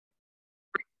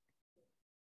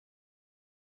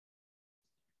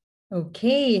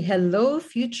Okay, hello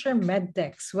future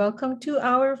medtechs. Welcome to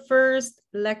our first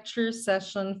lecture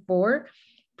session for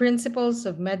Principles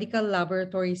of Medical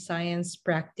Laboratory Science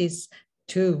Practice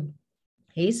 2.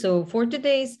 Okay, so for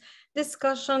today's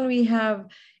discussion, we have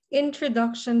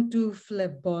Introduction to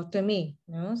Phlebotomy.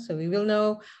 So we will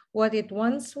know what it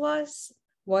once was,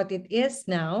 what it is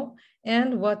now,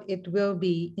 and what it will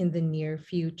be in the near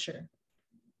future.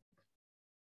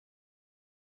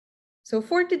 So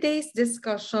for today's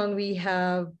discussion, we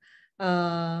have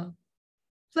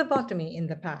phlebotomy in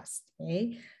the past.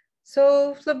 Okay?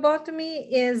 So phlebotomy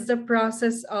is the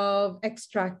process of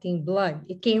extracting blood.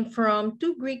 It came from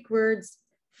two Greek words,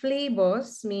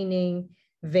 phlebos, meaning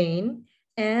vein,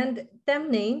 and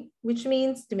temne, which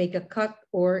means to make a cut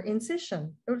or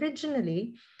incision.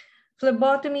 Originally,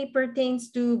 phlebotomy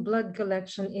pertains to blood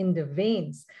collection in the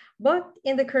veins, but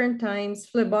in the current times,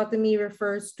 phlebotomy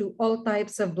refers to all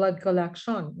types of blood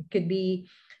collection. It could be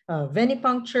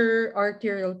venipuncture,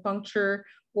 arterial puncture,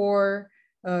 or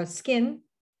skin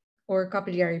or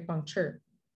capillary puncture.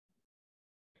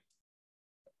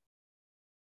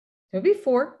 So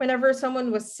before, whenever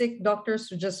someone was sick, doctors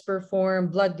would just perform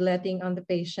bloodletting on the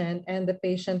patient, and the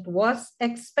patient was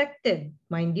expected,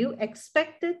 mind you,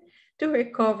 expected to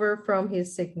recover from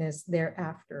his sickness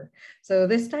thereafter. So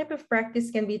this type of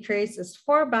practice can be traced as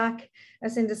far back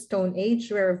as in the Stone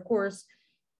Age, where of course,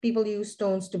 people use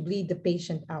stones to bleed the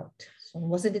patient out. So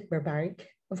wasn't it barbaric?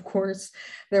 Of course,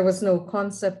 there was no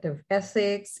concept of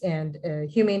ethics and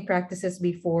humane practices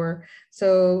before.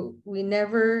 So we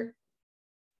can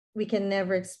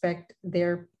never expect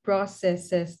their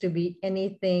processes to be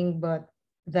anything but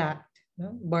that,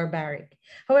 barbaric.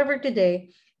 However,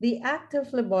 today, the act of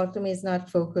phlebotomy is not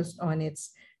focused on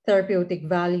its therapeutic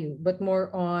value, but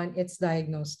more on its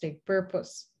diagnostic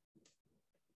purpose.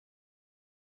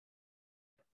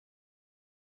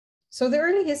 So the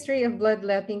early history of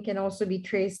bloodletting can also be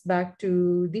traced back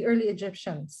to the early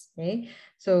Egyptians. Okay?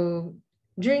 So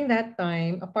during that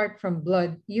time, apart from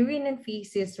blood, urine and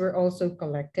feces were also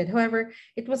collected. However,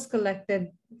 it was collected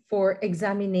for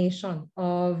examination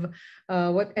of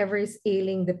whatever is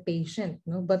ailing the patient.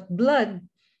 But blood,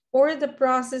 or the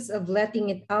process of letting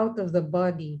it out of the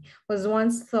body, was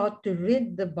once thought to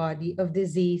rid the body of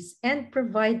disease and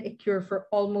provide a cure for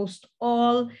almost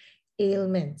all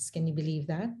ailments. Can you believe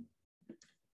that?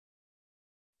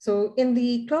 So in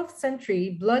the 12th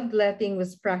century, bloodletting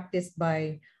was practiced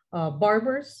by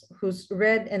barbers whose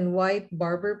red and white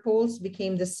barber poles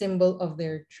became the symbol of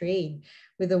their trade.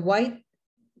 With the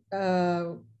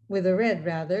red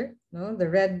rather, the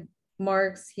red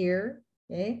marks here,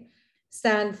 okay,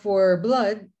 stand for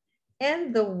blood,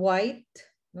 and the white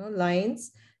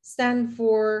lines stand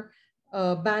for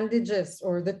bandages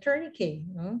or the tourniquet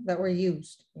that were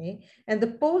used. Okay? And the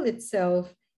pole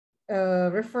itself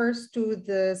refers to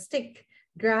the stick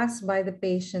grasped by the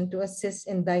patient to assist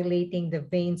in dilating the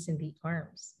veins in the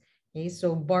arms. Okay,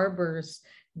 so barbers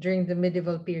during the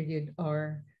medieval period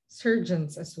are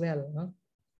surgeons as well.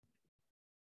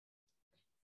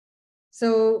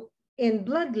 So in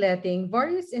bloodletting,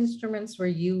 various instruments were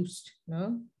used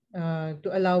to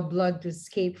allow blood to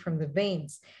escape from the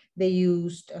veins. They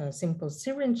used simple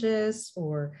syringes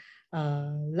or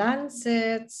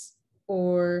lancets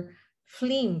or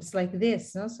flames like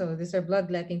this. So these are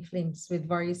bloodletting flames with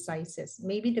various sizes,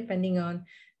 maybe depending on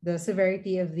the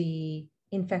severity of the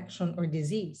infection or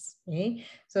disease. Okay?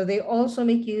 So they also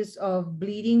make use of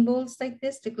bleeding bowls like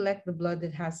this to collect the blood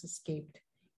that has escaped.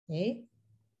 Okay?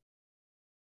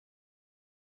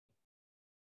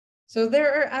 So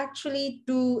there are actually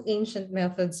two ancient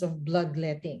methods of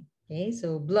bloodletting. Okay?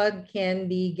 So blood can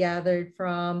be gathered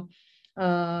from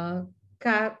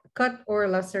cut or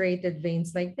lacerated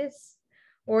veins like this,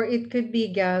 or it could be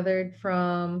gathered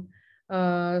from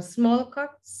small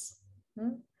cuts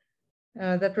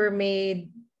that were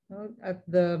made at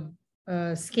the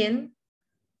skin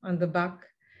on the back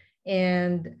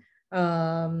and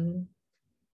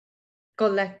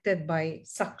collected by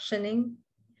suctioning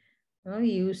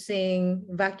using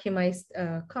vacuumized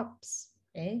cups.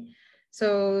 Okay?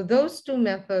 So those two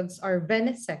methods are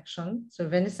venesection. So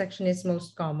venesection is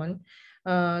most common.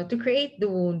 To create the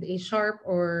wound, a sharp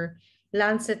or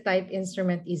lancet type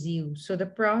instrument is used. So the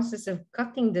process of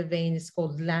cutting the vein is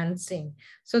called lancing.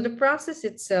 So the process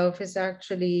itself is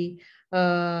actually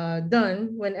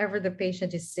done whenever the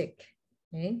patient is sick.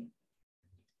 Okay?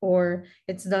 Or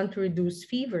it's done to reduce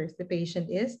fever if the patient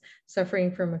is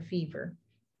suffering from a fever.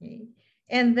 Okay.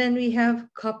 And then we have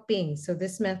cupping. So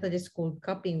this method is called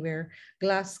cupping, where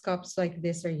glass cups like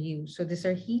this are used. So these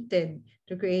are heated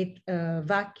to create a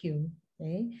vacuum.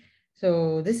 Okay.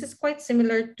 So this is quite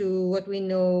similar to what we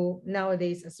know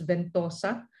nowadays as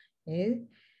ventosa. Okay?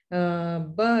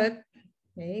 But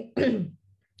okay,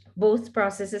 both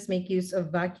processes make use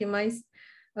of vacuumized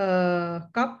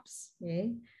cups.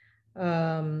 Okay?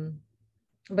 Um,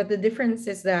 but the difference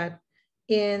is that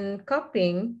in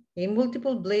cupping, okay,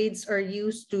 multiple blades are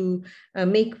used to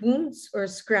make wounds or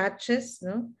scratches,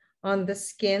 no, on the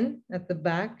skin at the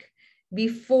back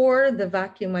before the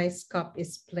vacuumized cup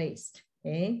is placed.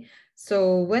 Okay,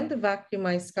 so when the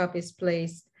vacuumized cup is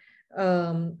placed,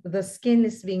 the skin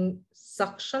is being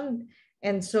suctioned,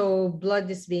 and so blood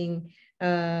is being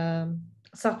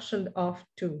suctioned off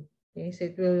too. Okay, so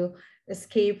it will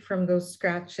escape from those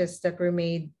scratches that were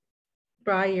made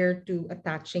prior to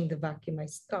attaching the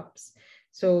vacuumized cups.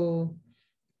 So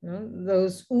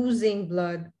those oozing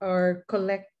blood are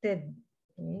collected.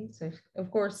 Okay? So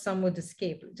of course, some would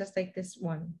escape, just like this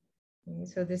one. Okay?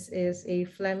 So this is a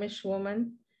Flemish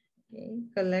woman,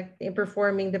 okay,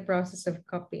 performing the process of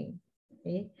cupping.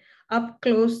 Okay? Up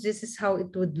close, this is how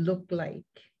it would look like.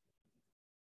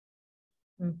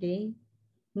 Okay,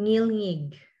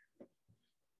 Ngilngig.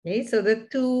 Okay, so the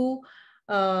two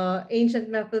ancient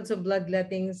methods of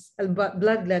bloodletting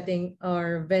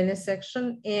are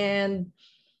venesection and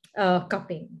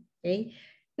cupping. Okay.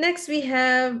 Next, we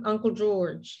have Uncle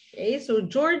George. Okay, so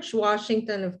George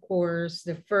Washington, of course,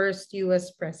 the first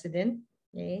U.S. president,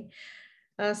 okay,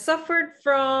 suffered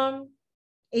from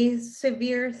a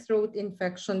severe throat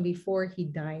infection before he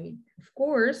died. Of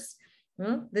course,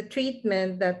 the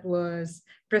treatment that was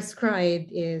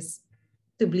prescribed is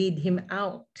to bleed him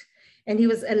out. And he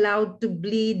was allowed to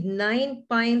bleed 9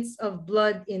 pints of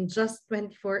blood in just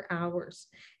 24 hours.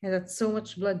 And that's so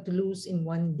much blood to lose in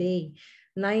one day.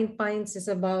 9 pints is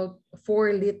about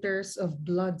 4 liters of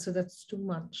blood. So that's too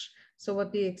much. So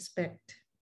what do you expect?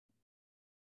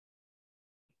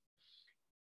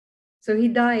 So he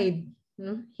died.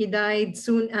 He died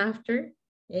soon after.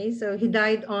 Okay, so he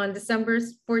died on December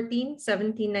 14,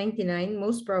 1799,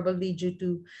 most probably due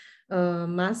to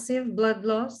massive blood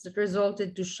loss that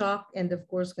resulted to shock and, of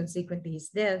course, consequently his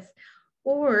death.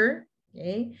 Or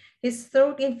okay, his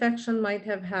throat infection might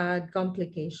have had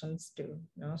complications too.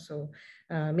 So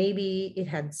maybe it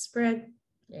had spread,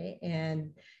 okay,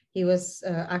 and he was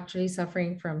actually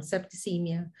suffering from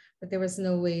septicemia, but there was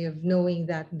no way of knowing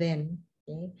that then.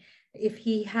 Okay? If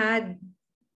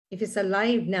he's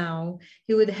alive now,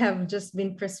 he would have just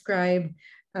been prescribed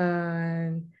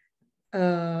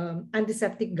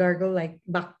antiseptic gargle like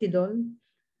Bactidol,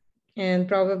 and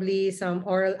probably some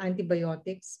oral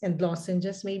antibiotics and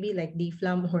lozenges, maybe like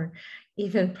Deflam or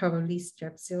even probably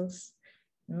Strepsils.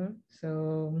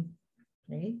 So,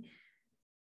 okay.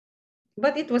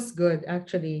 But it was good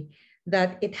actually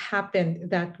that it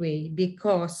happened that way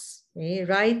because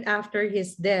right after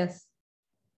his death,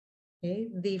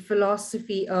 the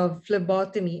philosophy of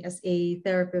phlebotomy as a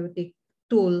therapeutic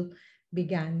tool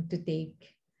began to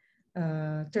take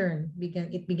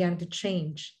it began to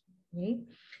change. Okay?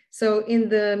 So in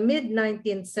the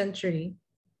mid-19th century,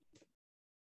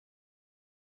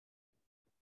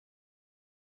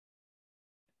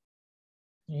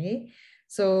 okay,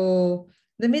 so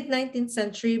the mid-19th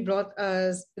century brought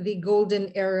us the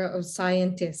golden era of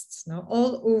scientists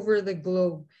all over the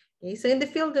globe. Okay, so in the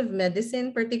field of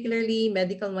medicine, particularly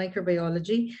medical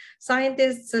microbiology,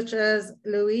 scientists such as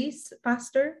Louis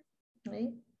Pasteur,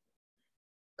 okay,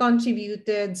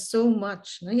 contributed so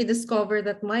much. He discovered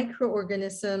that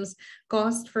microorganisms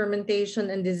caused fermentation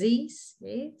and disease.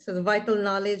 Okay? So the vital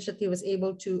knowledge that he was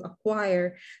able to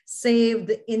acquire saved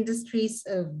the industries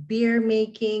of beer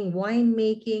making, wine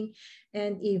making,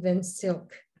 and even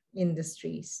silk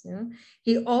industries.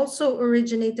 He also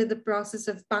originated the process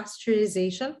of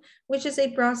pasteurization, which is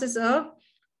a process of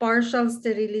partial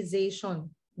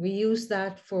sterilization. We use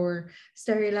that for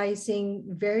sterilizing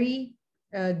very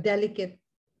delicate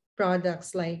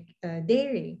products like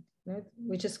dairy, right,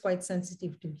 which is quite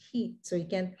sensitive to heat. So you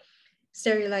can't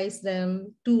sterilize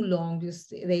them too long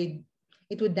because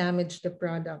it would damage the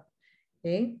product.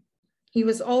 Okay. He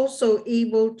was also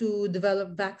able to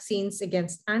develop vaccines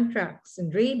against anthrax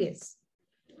and rabies.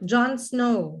 John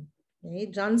Snow. Okay.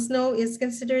 John Snow is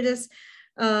considered as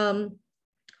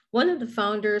one of the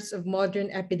founders of modern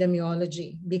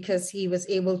epidemiology because he was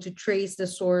able to trace the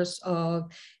source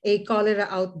of a cholera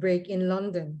outbreak in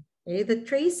London. Okay? The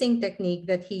tracing technique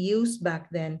that he used back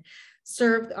then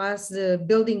served as the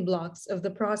building blocks of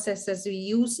the processes we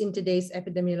use in today's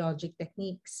epidemiologic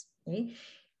techniques. Okay?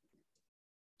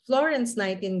 Florence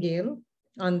Nightingale,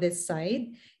 on this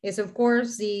side, is of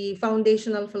course the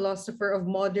foundational philosopher of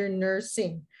modern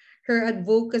nursing. Her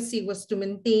advocacy was to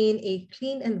maintain a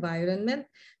clean environment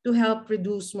to help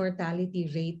reduce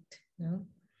mortality rate.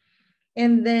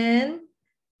 And then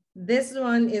this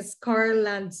one is Karl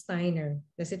Landsteiner.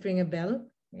 Does it ring a bell?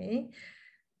 Okay.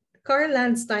 Karl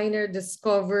Landsteiner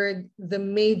discovered the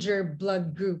major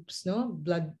blood groups,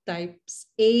 blood types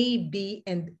A, B,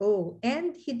 and O.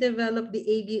 And he developed the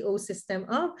ABO system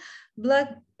of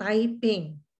blood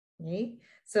typing. Okay?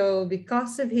 So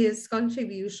because of his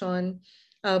contribution,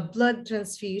 blood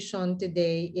transfusion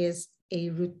today is a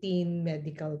routine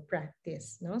medical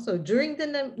practice. So during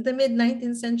the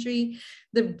mid-19th century,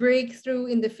 the breakthrough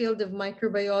in the field of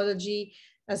microbiology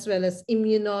as well as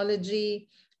immunology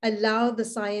allow the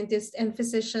scientists and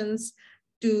physicians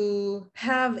to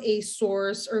have a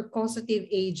source or causative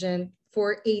agent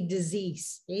for a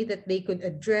disease, okay, that they could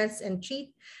address and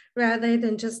treat rather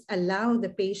than just allow the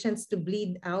patients to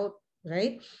bleed out,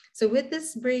 right? So with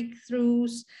these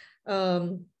breakthroughs,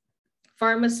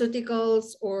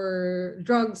 pharmaceuticals or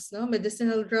drugs,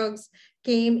 medicinal drugs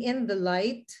came in the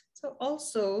light. So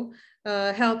also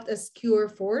helped us cure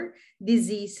for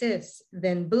diseases.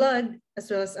 Then blood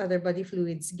as well as other body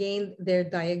fluids gained their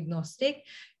diagnostic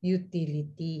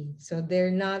utility. So they're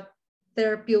not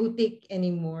therapeutic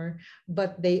anymore,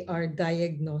 but they are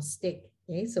diagnostic.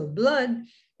 Okay, so blood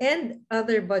and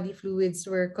other body fluids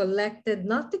were collected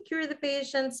not to cure the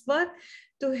patients, but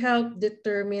to help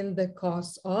determine the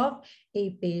cause of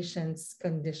a patient's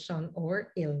condition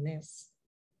or illness.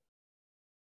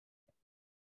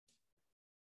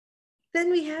 Then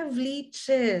we have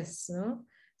leeches.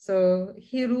 So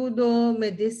Hirudo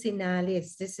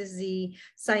medicinalis. This is the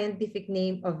scientific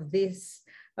name of this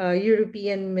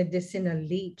European medicinal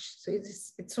leech. So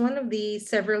it's one of the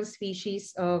several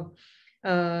species of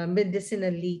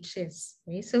medicinal leeches.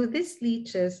 Okay? So these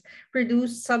leeches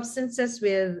produce substances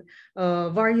with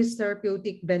various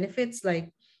therapeutic benefits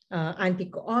like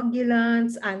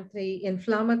anticoagulants,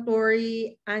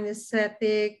 anti-inflammatory,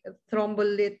 anesthetic,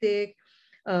 thrombolytic,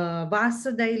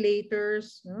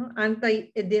 vasodilators,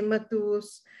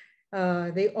 anti-edematous.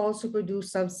 They also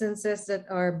produce substances that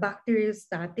are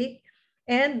bacteriostatic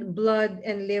and blood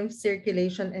and lymph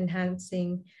circulation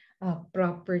enhancing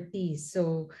properties.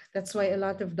 So that's why a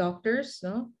lot of doctors,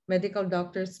 medical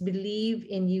doctors, believe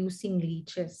in using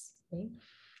leeches. Okay?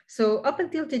 So up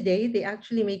until today, they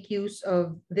actually make use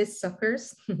of these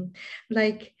suckers.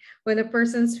 Like when a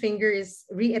person's finger is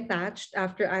reattached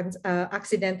after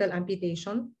accidental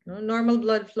amputation, normal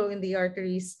blood flow in the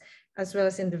arteries as well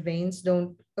as in the veins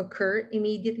don't occur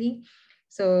immediately.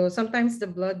 So sometimes the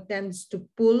blood tends to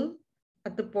pull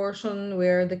at the portion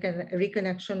where the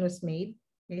reconnection was made.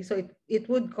 Okay, so it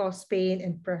would cause pain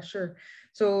and pressure.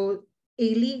 So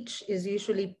a leech is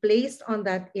usually placed on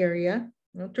that area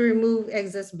to remove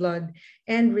excess blood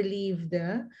and relieve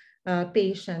the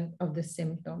patient of the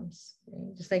symptoms.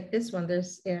 Okay? Just like this one,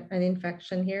 there's an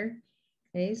infection here.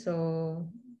 Okay, so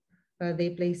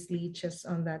they place leeches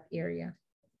on that area.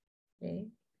 Okay.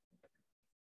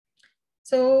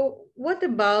 So what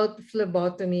about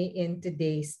phlebotomy in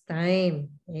today's time?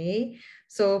 Okay.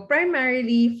 So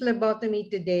primarily, phlebotomy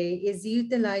today is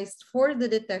utilized for the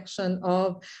detection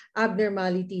of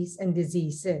abnormalities and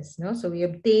diseases. So we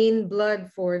obtain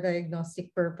blood for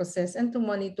diagnostic purposes and to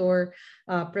monitor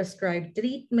prescribed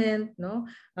treatment.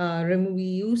 We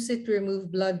use it to remove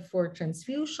blood for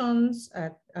transfusions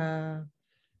at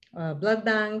blood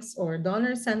banks or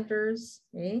donor centers.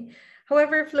 Okay.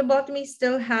 However, phlebotomy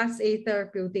still has a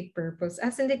therapeutic purpose,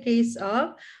 as in the case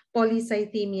of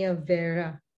polycythemia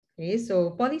vera. Okay,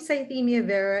 so polycythemia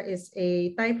vera is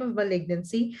a type of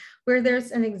malignancy where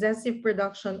there's an excessive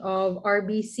production of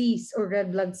RBCs or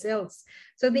red blood cells.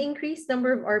 So the increased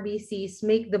number of RBCs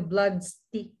make the blood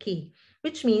sticky,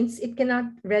 which means it cannot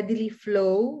readily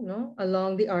flow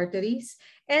along the arteries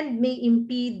and may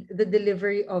impede the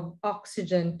delivery of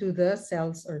oxygen to the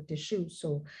cells or tissues.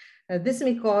 So this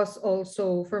may cause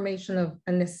also formation of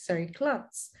unnecessary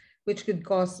clots, which could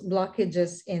cause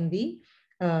blockages in the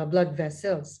blood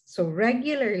vessels. So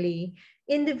regularly,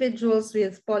 individuals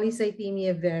with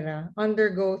polycythemia vera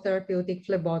undergo therapeutic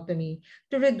phlebotomy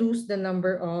to reduce the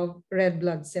number of red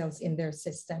blood cells in their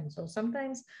system. So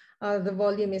sometimes the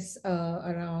volume is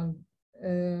around,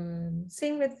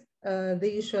 same with the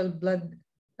usual blood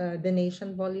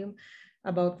donation volume,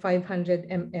 about 500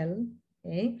 ml.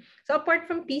 Okay. So apart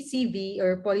from PCV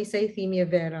or polycythemia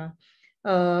vera,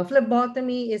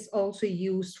 phlebotomy is also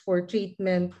used for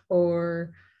treatment or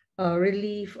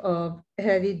relief of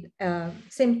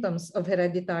symptoms of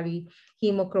hereditary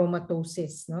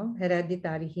hemochromatosis.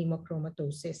 Hereditary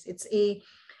hemochromatosis. It's a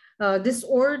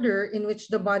disorder in which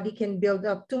the body can build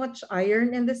up too much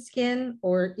iron in the skin,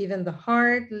 or even the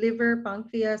heart, liver,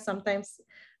 pancreas, sometimes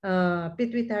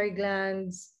pituitary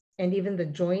glands, and even the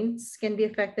joints can be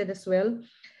affected as well.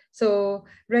 So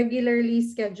regularly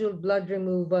scheduled blood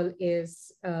removal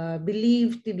is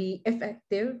believed to be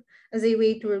effective as a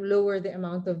way to lower the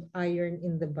amount of iron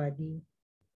in the body.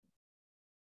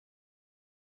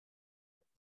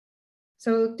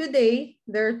 So today,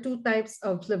 there are two types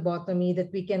of phlebotomy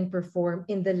that we can perform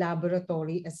in the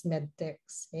laboratory as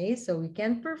medtechs. Okay, so we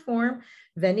can perform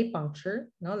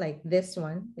venipuncture, no, like this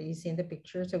one that you see in the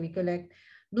picture. So we collect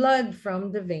blood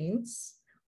from the veins,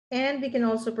 and we can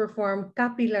also perform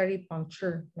capillary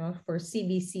puncture, no, for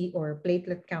CBC or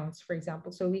platelet counts, for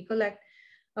example. So we collect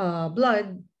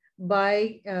blood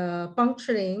by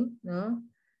puncturing, no,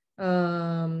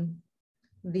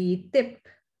 the tip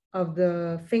of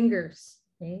the fingers,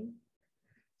 okay?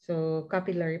 So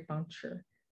capillary puncture.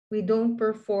 We don't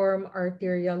perform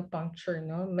arterial puncture,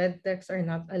 no? Medtechs are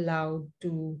not allowed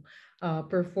to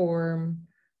perform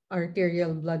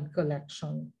arterial blood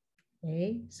collection,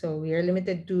 okay? So we are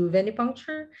limited to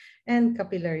venipuncture and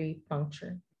capillary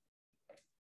puncture.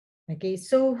 Okay,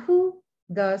 so who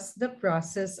does the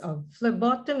process of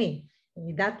phlebotomy?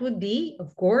 Okay, that would be,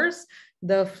 of course,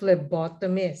 the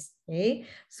phlebotomist. Okay,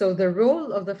 so the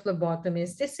role of the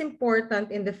phlebotomist is important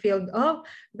in the field of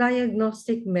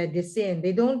diagnostic medicine.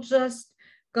 They don't just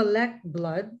collect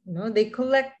blood, no, they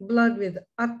collect blood with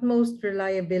utmost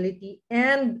reliability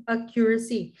and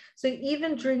accuracy. So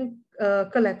even during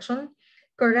collection,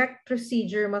 correct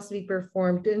procedure must be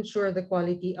performed to ensure the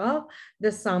quality of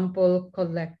the sample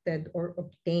collected or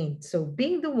obtained. So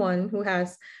being the one who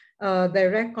has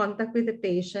direct contact with the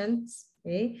patients,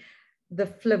 okay, the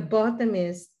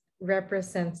phlebotomist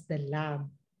represents the lab.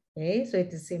 Okay, so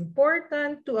it is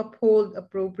important to uphold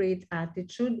appropriate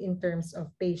attitude in terms of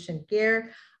patient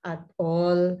care at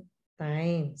all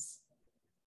times.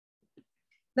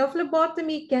 Now,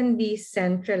 phlebotomy can be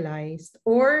centralized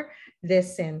or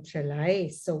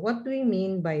decentralized. So what do we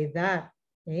mean by that?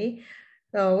 Okay,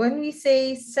 when we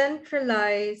say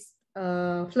centralized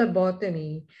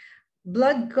phlebotomy,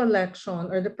 blood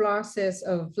collection or the process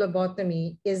of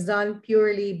phlebotomy is done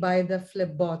purely by the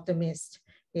phlebotomist.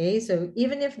 Okay, so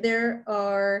even if there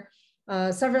are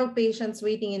several patients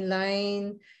waiting in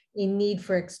line in need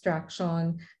for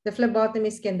extraction, the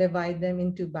phlebotomist can divide them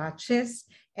into batches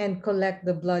and collect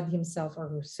the blood himself or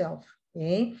herself.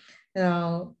 Okay,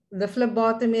 now the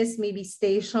phlebotomist may be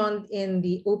stationed in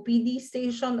the OPD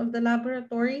station of the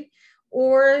laboratory,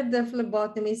 or the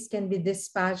phlebotomist can be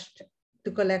dispatched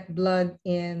to collect blood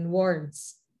in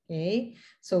wards. Okay,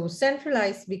 so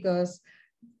centralized because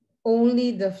only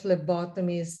the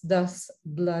phlebotomist does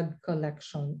blood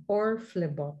collection or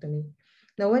phlebotomy.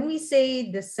 Now, when we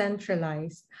say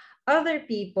decentralized, other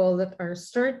people that are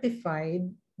certified,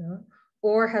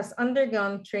 or has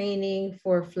undergone training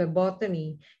for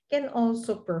phlebotomy can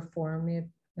also perform it,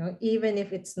 even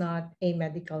if it's not a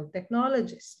medical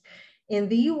technologist. In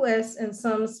the US and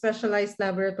some specialized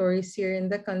laboratories here in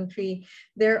the country,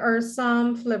 there are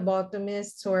some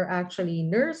phlebotomists who are actually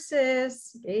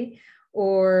nurses, okay,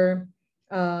 or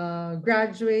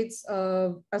graduates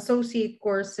of associate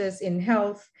courses in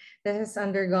health that has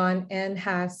undergone and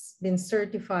has been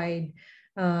certified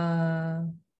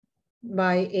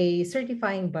by a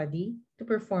certifying body to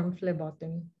perform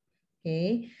phlebotomy.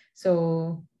 Okay,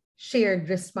 so shared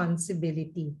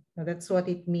responsibility. Now, that's what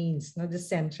it means, not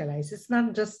decentralized. It's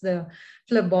not just the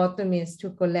phlebotomist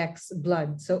who collects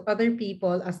blood. So other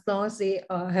people, as long as they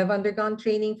have undergone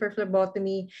training for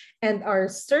phlebotomy and are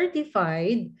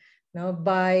certified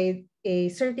by a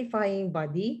certifying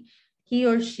body, he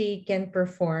or she can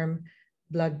perform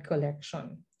blood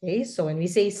collection. Okay, so when we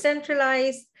say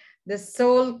centralized, the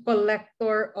sole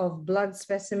collector of blood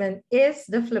specimen is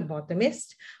the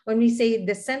phlebotomist. When we say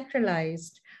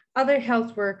decentralized, other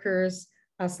health workers,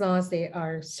 as long as they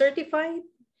are certified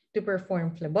to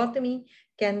perform phlebotomy,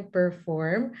 can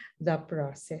perform the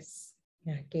process.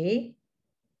 Okay.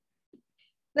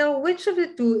 Now, which of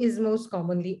the two is most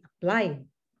commonly applied?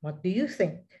 What do you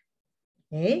think?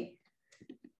 Okay.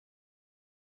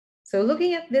 So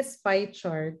looking at this pie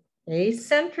chart, okay,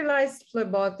 centralized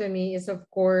phlebotomy is, of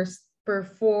course,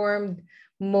 performed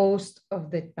most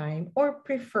of the time or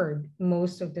preferred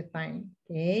most of the time,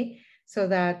 okay? So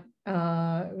that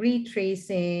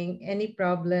retracing any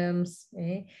problems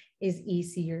is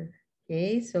easier,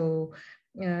 okay? So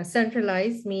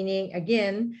centralized meaning,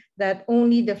 again, that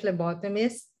only the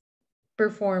phlebotomist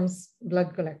performs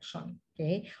blood collection,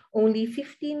 okay? Only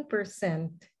 15%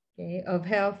 of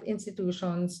health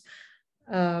institutions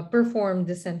perform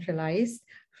decentralized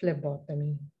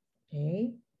phlebotomy.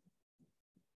 Okay.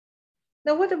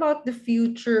 Now, what about the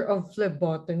future of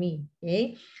phlebotomy?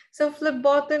 Okay. So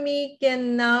phlebotomy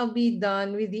can now be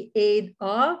done with the aid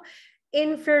of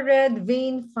infrared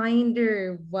vein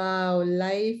finder. Wow,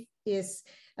 life is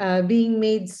being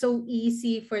made so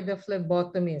easy for the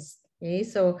phlebotomist. Okay,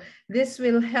 so this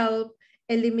will help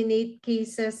eliminate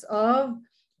cases of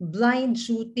blind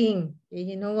shooting. Okay,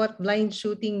 you know what blind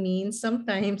shooting means?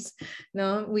 Sometimes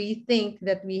no, we think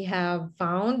that we have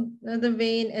found the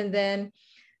vein, and then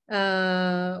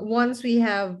once we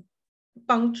have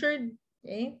punctured,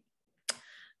 okay,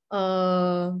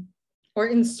 uh, or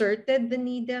inserted the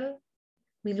needle,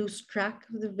 we lose track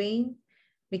of the vein.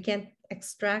 We can't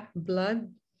extract blood.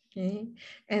 Okay?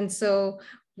 And so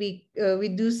we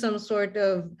do some sort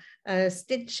of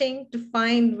stitching to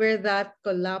find where that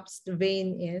collapsed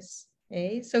vein is.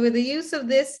 Okay? So with the use of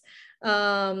this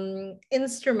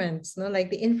instruments, no, like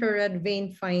the infrared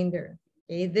vein finder,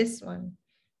 okay, this one,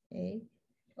 okay,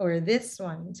 or this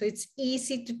one. So it's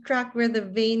easy to track where the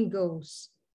vein goes.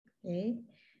 Okay.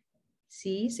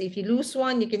 See, so if you lose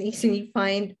one, you can easily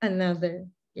find another.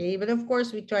 Okay, but of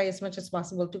course, we try as much as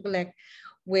possible to collect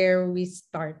where we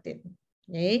started.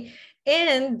 Okay,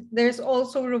 and there's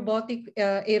also a robotic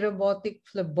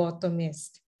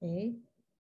phlebotomist. Okay,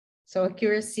 so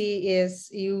accuracy is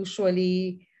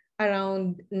usually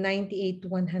around 98 to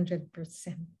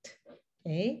 100%.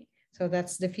 Okay, so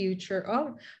that's the future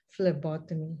of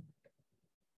phlebotomy.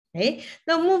 Okay,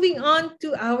 now moving on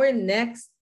to our next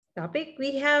topic,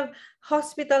 we have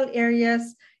hospital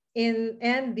areas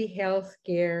and the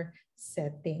healthcare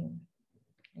setting.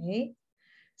 Okay,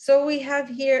 so we have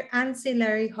here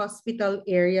ancillary hospital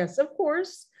areas. Of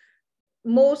course,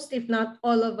 most, if not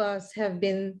all of us, have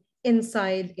been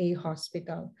inside a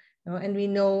hospital. And we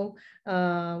know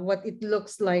what it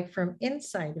looks like from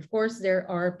inside. Of course, there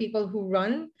are people who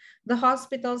run the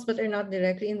hospitals but are not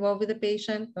directly involved with the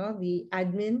patient, the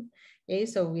admin. Okay,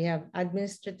 so we have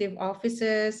administrative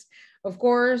offices. Of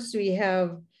course, we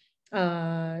have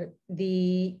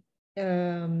the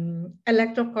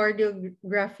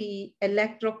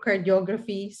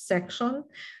electrocardiography section,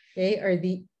 okay, or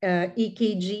the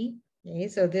EKG. Okay,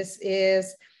 so this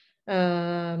is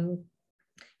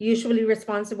usually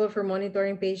responsible for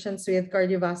monitoring patients with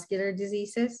cardiovascular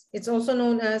diseases. It's also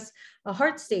known as a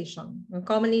heart station,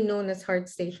 commonly known as heart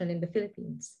station in the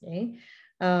Philippines. Okay,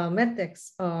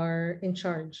 medtechs are in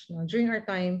charge. Now, during our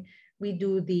time, we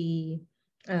do the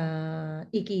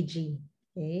EKG.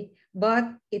 Okay,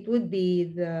 but it would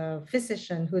be the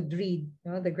physician who'd read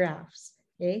the graphs.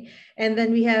 Okay, and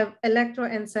then we have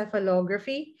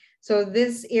electroencephalography. So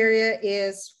this area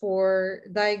is for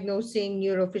diagnosing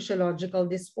neurophysiological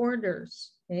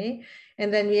disorders. Okay,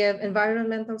 and then we have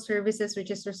environmental services, which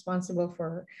is responsible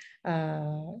for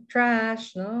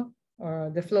trash, or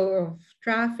the flow of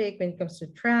traffic when it comes to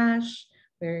trash,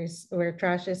 where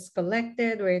trash is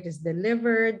collected, where it is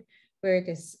delivered, where it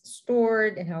is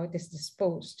stored, and how it is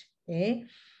disposed. Okay.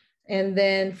 And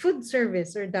then food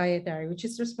service or dietary, which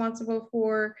is responsible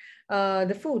for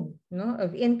the food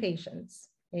of inpatients.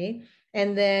 Okay.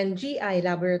 And then GI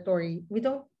laboratory. We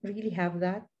don't really have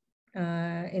that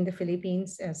in the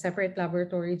Philippines, a separate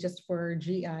laboratory just for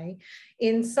GI.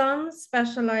 In some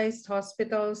specialized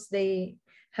hospitals, they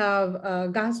have a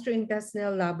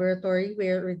gastrointestinal laboratory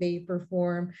where they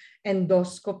perform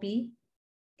endoscopy,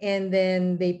 and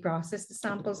then they process the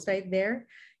samples right there.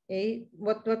 Okay,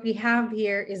 what we have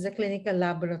here is a clinical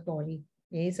laboratory.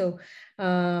 Okay, so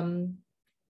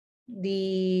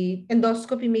the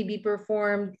endoscopy may be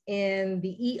performed in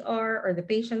the ER or the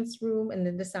patient's room, and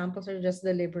then the samples are just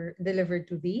delivered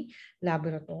to the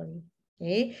laboratory.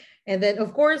 Okay, and then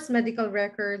of course medical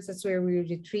records. That's where we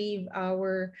retrieve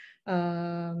our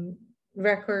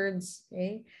records.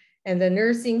 Okay, and the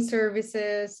nursing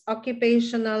services,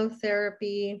 occupational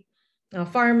therapy,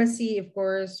 pharmacy. Of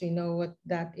course, we know what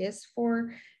that is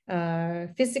for.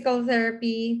 Physical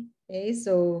therapy. Okay,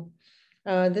 so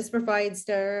this provides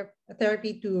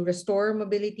therapy to restore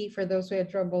mobility for those who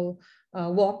have trouble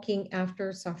walking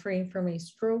after suffering from a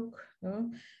stroke.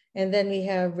 And then we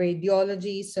have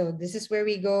radiology. So this is where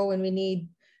we go when we need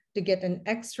to get an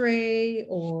X-ray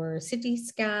or CT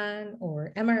scan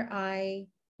or MRI.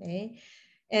 Okay?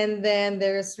 And then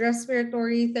there's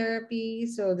respiratory therapy.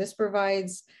 So this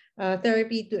provides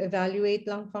therapy to evaluate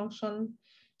lung function.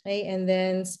 Okay, and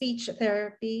then speech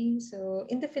therapy. So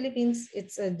in the Philippines,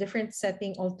 it's a different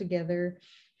setting altogether.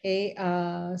 Okay,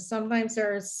 sometimes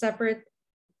there are separate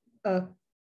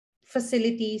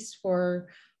facilities for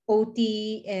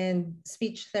OT and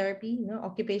speech therapy,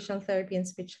 occupational therapy and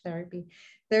speech therapy.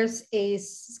 There's a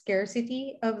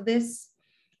scarcity of this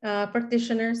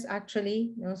practitioners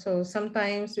actually. So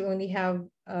sometimes we only have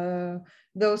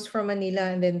those from Manila,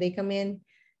 and then they come in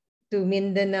to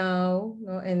Mindanao,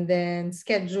 and then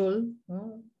schedule.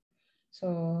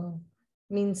 So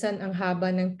minsan ang haba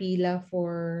ng pila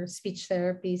for speech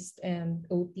therapists and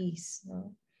OTs,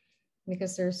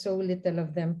 because there's so little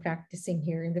of them practicing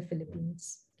here in the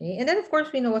Philippines. Okay? And then of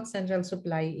course we know what central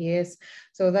supply is.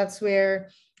 So that's where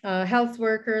health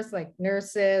workers like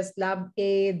nurses, lab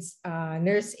aides,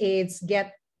 nurse aides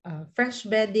get fresh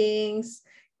beddings,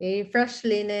 okay, fresh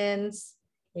linens.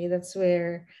 Okay, that's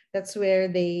where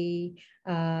they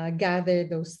gather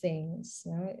those things.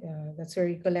 That's where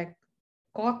you collect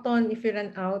cotton if you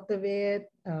run out of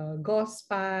it, gauze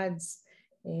pads.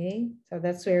 Okay, so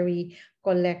that's where we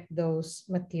collect those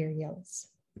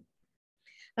materials.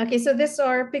 Okay, so these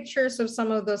are pictures of some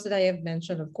of those that I have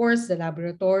mentioned. Of course, the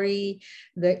laboratory,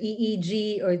 the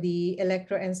EEG or the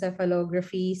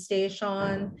electroencephalography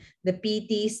station, the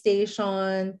PT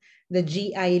station, the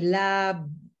GI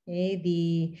lab, okay,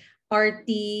 the RT,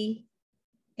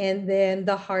 and then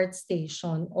the heart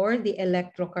station or the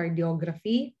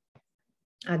electrocardiography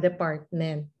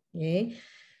department. Okay,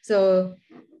 so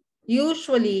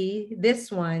usually this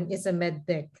one is a med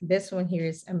tech. This one here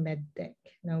is a med tech.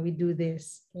 Now we do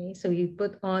this. Okay, so you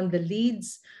put on the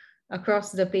leads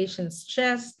across the patient's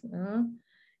chest,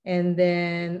 and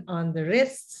then on the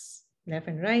wrists, left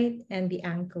and right, and the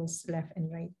ankles, left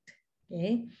and right.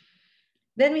 Okay.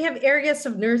 Then we have areas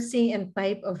of nursing and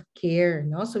type of care.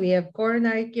 So we have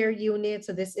coronary care unit.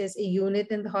 So this is a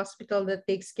unit in the hospital that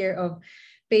takes care of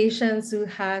patients who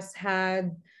has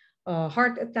had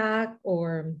heart attack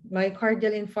or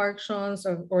myocardial infarctions,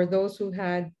 or those who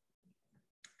had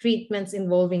treatments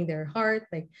involving their heart,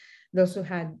 like those who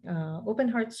had open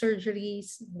heart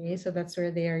surgeries. Okay? So that's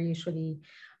where they are usually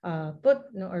put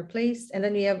or placed. And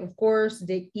then we have, of course,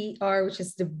 the ER, which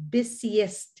is the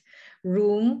busiest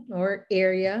room or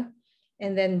area.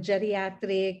 And then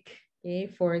geriatric, okay,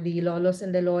 for the lolos and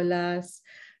the lolas,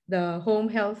 the home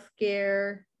health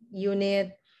care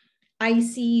unit,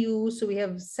 ICU. So we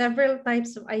have several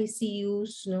types of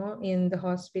ICUs in the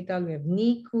hospital. We have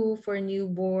NICU for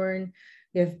newborn,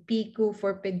 we have PICU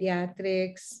for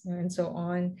pediatrics, and so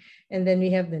on. And then we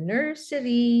have the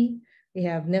nursery, we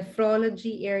have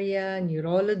nephrology area,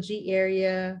 neurology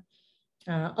area,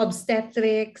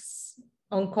 obstetrics,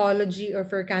 oncology or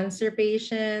for cancer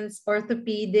patients,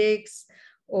 orthopedics,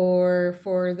 or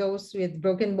for those with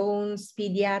broken bones,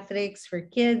 pediatrics for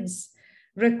kids,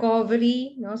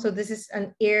 recovery. So this is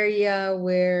an area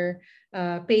where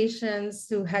patients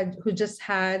who just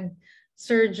had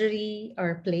surgery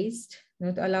are placed,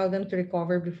 to allow them to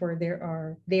recover before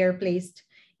they are placed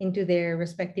into their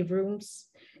respective rooms.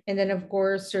 And then of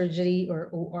course surgery or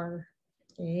OR.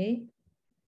 Okay.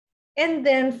 And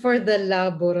then for the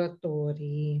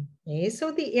laboratory, okay, so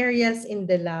the areas in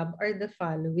the lab are the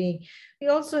following. We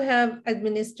also have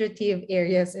administrative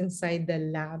areas inside the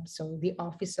lab. So the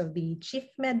office of the chief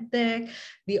medtech,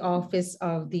 the office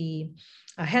of the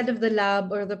head of the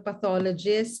lab or the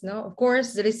pathologist. Of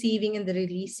course, the receiving and the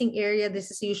releasing area. This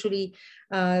is usually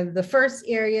the first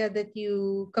area that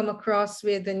you come across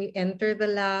with when you enter the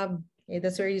lab. Okay,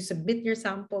 that's where you submit your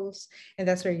samples, and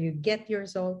that's where you get your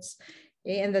results.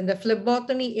 Okay, and then the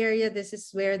phlebotomy area, this is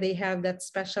where they have that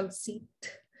special seat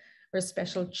or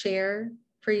special chair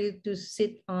for you to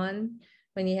sit on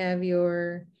when you have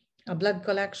your blood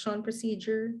collection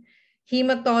procedure.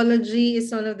 Hematology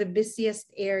is one of the busiest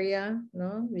area,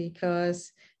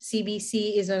 because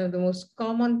CBC is one of the most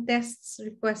common tests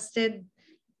requested.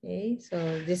 Okay,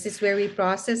 so this is where we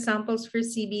process samples for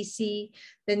CBC.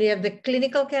 Then we have the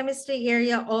clinical chemistry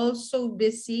area, also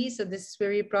busy. So this is where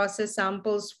we process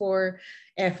samples for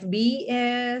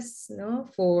FBS,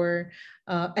 for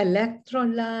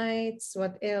electrolytes,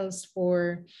 what else?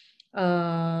 For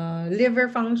liver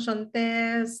function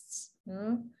tests.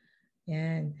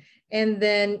 And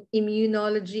then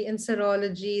immunology and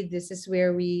serology, this is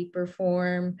where we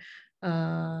perform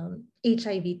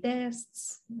HIV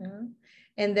tests.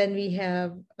 And then we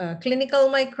have clinical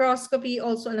microscopy,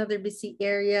 also another busy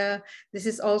area. This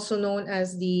is also known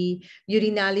as the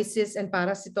urinalysis and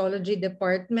parasitology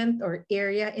department or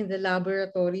area in the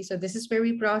laboratory. So this is where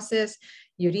we process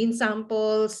urine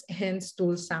samples and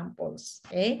stool samples.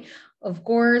 Okay. Of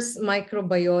course,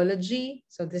 microbiology.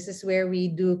 So this is where we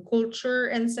do culture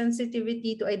and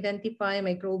sensitivity to identify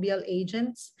microbial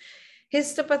agents.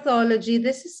 Histopathology,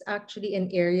 this is actually an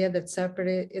area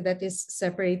that is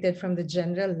separated from the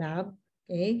general lab.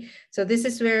 Okay, so this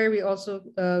is where we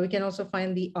can also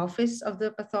find the office of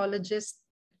the pathologist.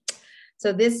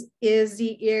 So this is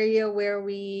the area where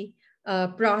we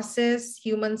process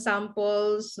human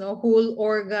samples, no, whole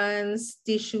organs,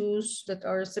 tissues that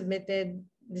are submitted.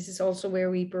 This is also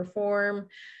where we perform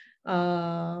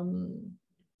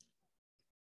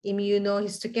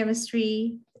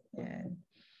immunohistochemistry.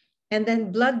 And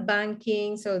then blood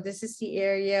banking. So this is the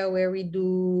area where we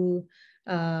do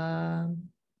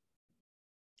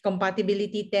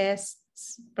compatibility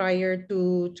tests prior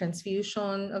to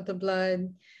transfusion of the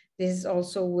blood. This is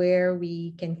also where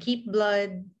we can keep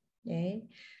blood. Okay.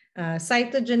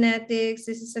 Cytogenetics,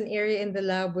 this is an area in the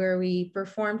lab where we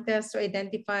perform tests to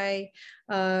identify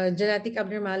genetic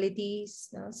abnormalities.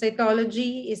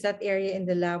 Cytology is that area in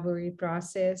the lab where we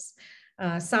process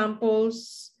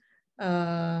samples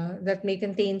that may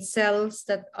contain cells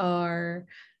that are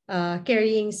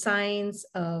carrying signs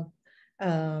of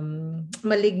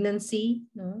malignancy.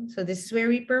 No? So this is where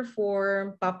we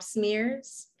perform pap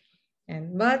smears.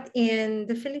 But in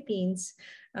the Philippines,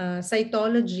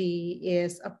 cytology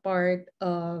is a part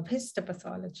of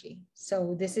histopathology.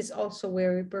 So this is also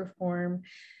where we perform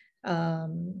pap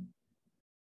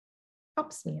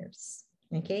smears.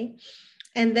 Okay.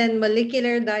 And then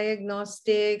molecular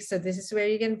diagnostics. So this is where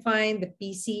you can find the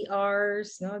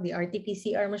PCRs, no, the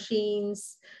RT-PCR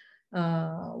machines,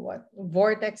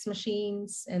 vortex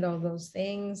machines, and all those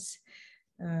things.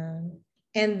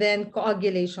 And then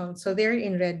coagulation. So they're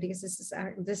in red because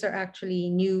these are actually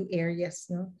new areas,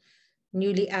 no?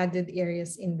 Newly added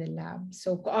areas in the lab.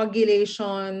 So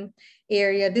coagulation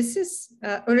area, this is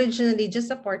originally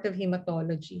just a part of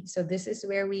hematology. So this is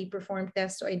where we perform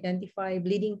tests to identify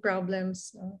bleeding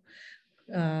problems,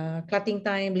 clotting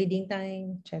time, bleeding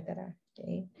time, etc.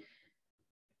 Okay.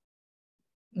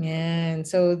 And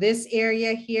so this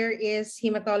area here is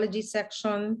hematology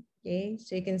section. Okay,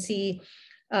 so you can see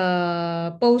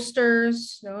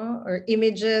posters, no, or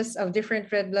images of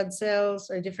different red blood cells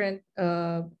or different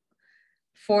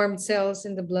formed cells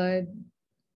in the blood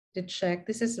to check.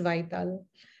 This is vital.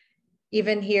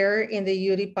 Even here in the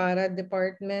Uripara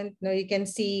department, no, you can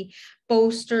see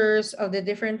posters of the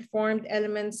different formed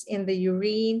elements in the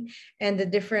urine and the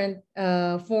different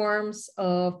forms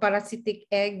of parasitic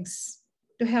eggs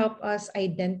to help us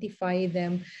identify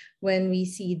them when we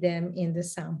see them in the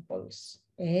samples.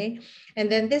 Okay, and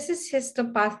then this is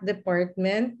histopath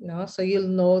department, no, so you'll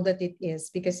know that it is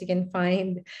because you can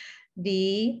find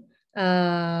the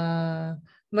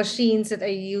machines that are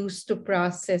used to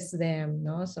process them,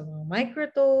 no, so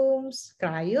microtomes,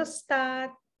 cryostat.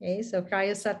 Okay, so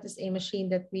cryostat is a machine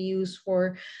that we use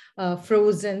for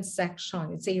frozen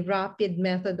section. It's a rapid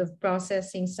method of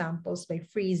processing samples by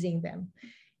freezing them.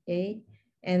 Okay,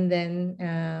 and then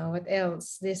what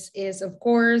else? This is, of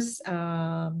course,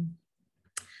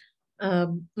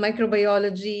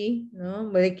 microbiology, no?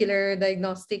 Molecular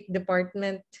diagnostic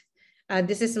department.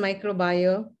 This is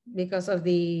microbio because of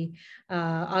the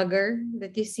agar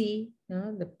that you see,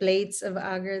 no? The plates of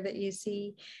agar that you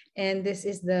see. And this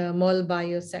is the mol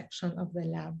bio section of the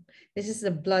lab. This is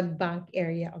the blood bank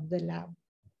area of the lab.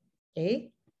 Okay.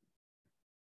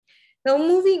 Now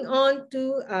moving on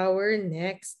to our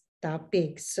next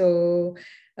topic. So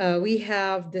we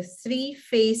have the 3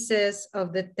 phases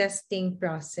of the testing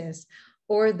process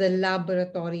or the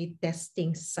laboratory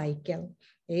testing cycle.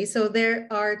 Okay, so there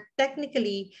are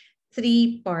technically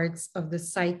 3 parts of the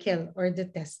cycle or the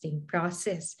testing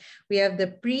process. We have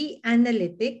the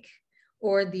pre-analytic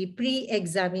or the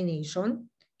pre-examination.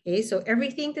 Okay, so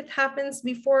everything that happens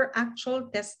before actually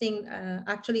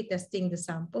testing the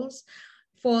samples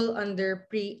fall under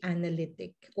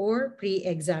pre-analytic or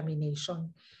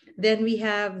pre-examination. Then we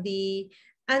have the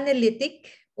analytic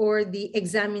or the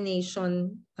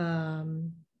examination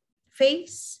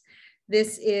phase.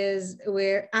 This is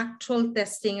where actual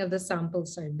testing of the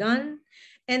samples are done.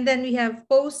 And then we have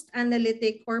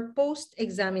post-analytic or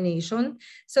post-examination.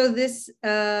 So this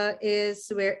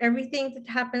is where everything that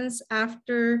happens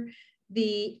after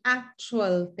the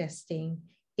actual testing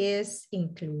is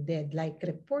included, like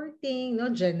reporting, no,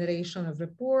 generation of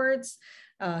reports,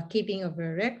 keeping of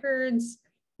the records,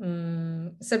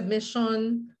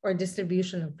 submission or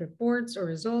distribution of reports or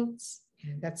results.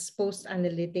 And that's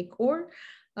post-analytic or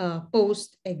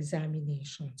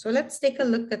post-examination. So let's take a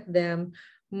look at them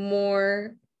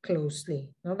more closely.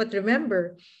 No? But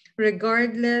remember,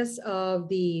 regardless of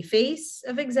the phase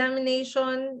of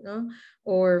examination, no,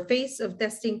 or phase of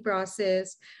testing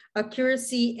process,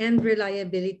 accuracy and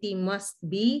reliability must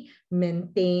be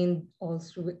maintained all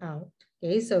throughout.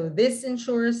 Okay, so this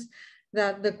ensures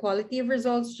that the quality of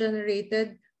results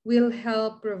generated will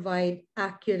help provide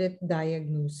accurate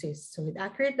diagnosis. So with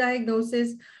accurate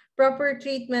diagnosis, proper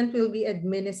treatment will be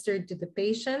administered to the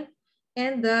patient,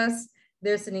 and thus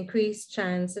there's an increased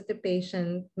chance that the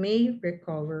patient may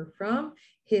recover from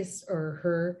his or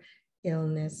her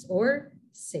illness or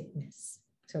sickness.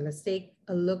 So let's take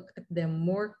a look at them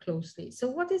more closely. So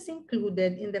what is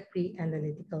included in the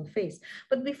pre-analytical phase?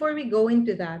 But before we go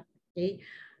into that, okay,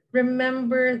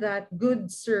 remember that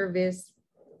good service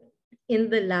in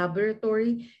the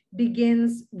laboratory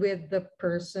begins with the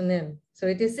personnel. So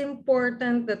it is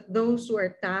important that those who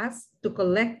are tasked to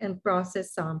collect and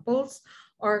process samples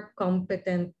are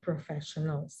competent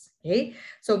professionals. Okay,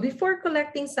 so before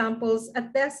collecting samples, a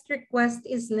test request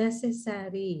is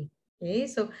necessary. Okay,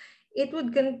 so it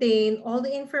would contain all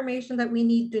the information that we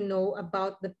need to know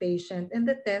about the patient and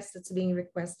the test that's being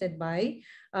requested by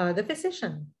the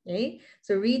physician. Okay,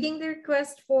 so reading the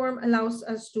request form allows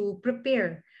us to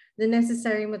prepare the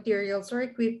necessary materials or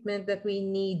equipment that we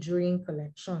need during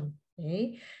collection.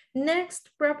 Okay. Next,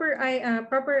 proper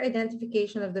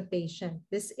identification of the patient.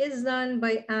 This is done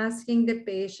by asking the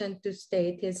patient to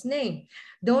state his name.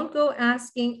 Don't go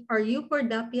asking, are you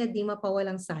Cordapia di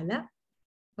Mapawalang Sala?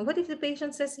 And what if the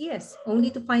patient says yes,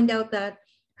 only to find out that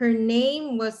her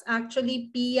name was actually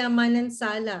Pia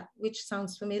Manansala, which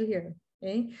sounds familiar.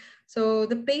 Okay, so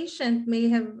the patient may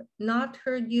have not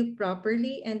heard you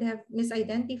properly and have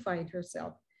misidentified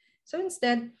herself. So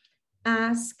instead,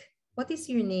 ask, what is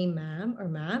your name, ma'am or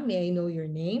ma'am? May I know your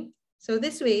name? So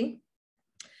this way,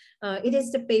 it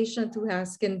is the patient who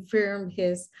has confirmed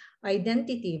his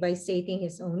identity by stating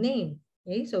his own name.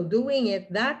 Okay, so doing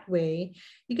it that way,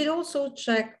 you could also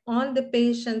check on the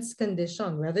patient's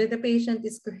condition, whether the patient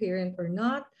is coherent or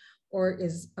not, or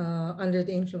is under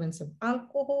the influence of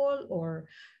alcohol, or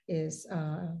is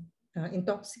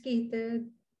intoxicated.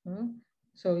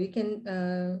 So you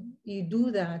can you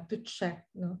do that to check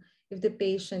if the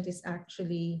patient is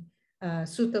actually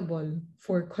suitable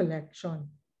for collection.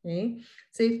 Okay,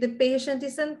 so if the patient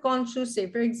is unconscious,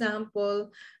 say for example,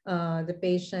 the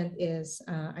patient is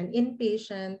an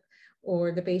inpatient,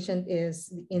 or the patient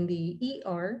is in the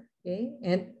ER, okay,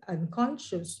 and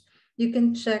unconscious, you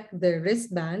can check the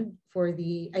wristband for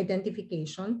the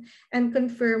identification and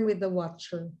confirm with the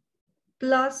watcher,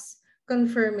 plus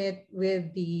confirm it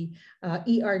with the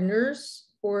ER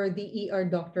nurse or the ER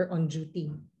doctor on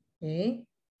duty. Okay.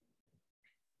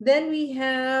 Then we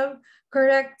have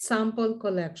correct sample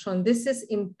collection. This is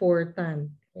important.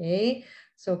 Okay,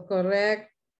 so collect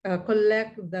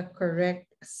the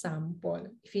correct sample.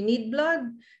 If you need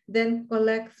blood, then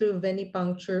collect through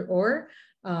venipuncture or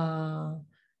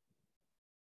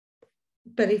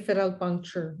peripheral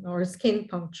puncture or skin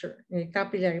puncture,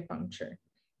 capillary puncture.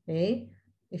 Okay,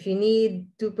 if you need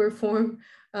to perform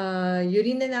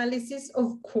urine analysis,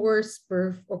 of course,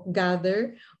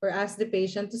 gather or ask the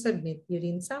patient to submit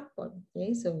urine sample.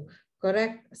 Okay, so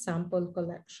correct sample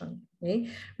collection. Okay,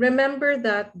 remember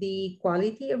that the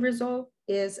quality of result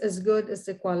is as good as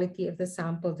the quality of the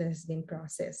sample that has been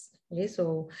processed. Okay,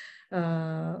 so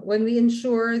when we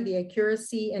ensure the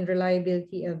accuracy and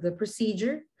reliability of the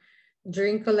procedure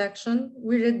during collection,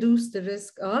 we reduce the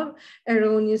risk of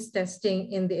erroneous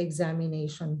testing in the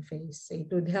examination phase. It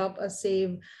would help us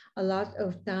save a lot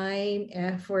of time,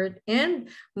 effort, and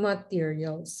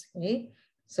materials. Okay?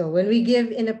 So when we give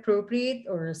inappropriate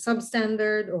or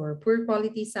substandard or poor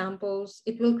quality samples,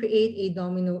 it will create a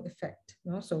domino effect.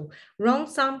 So wrong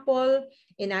sample,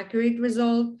 inaccurate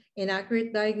result,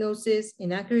 inaccurate diagnosis,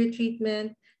 inaccurate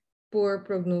treatment, poor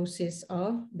prognosis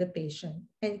of the patient.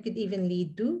 And it could even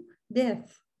lead to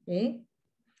death. Okay.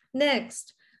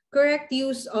 Next, correct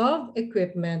use of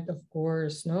equipment, of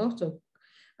course. So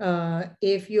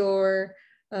if your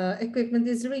equipment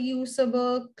is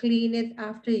reusable, clean it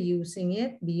after using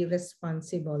it. Be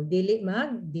responsible. Dili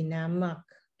dinamak.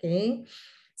 Okay.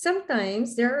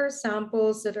 Sometimes there are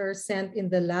samples that are sent in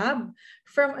the lab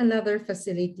from another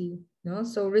facility.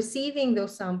 So receiving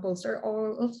those samples are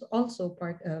also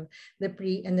part of the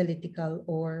pre-analytical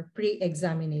or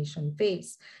pre-examination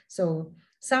phase. So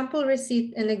sample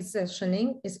receipt and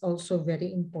accessioning is also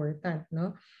very important.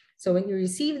 So when you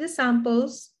receive the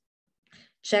samples,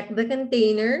 check the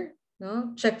container,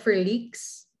 check for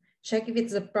leaks, check if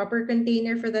it's the proper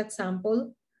container for that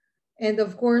sample, and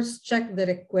of course, check the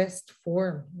request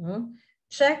form.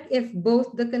 Check if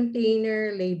both the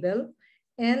container label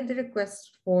and the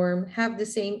request form have the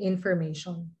same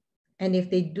information. And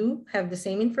if they do have the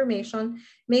same information,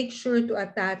 make sure to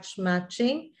attach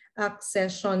matching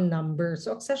accession numbers.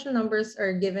 So accession numbers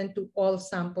are given to all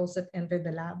samples that enter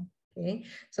the lab. Okay,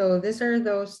 so these are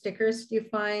those stickers you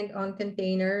find on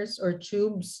containers or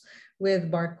tubes with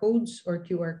barcodes or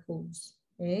QR codes.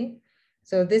 Okay,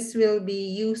 so this will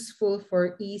be useful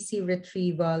for easy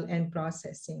retrieval and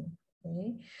processing.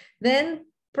 Okay, then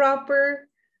proper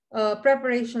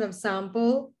preparation of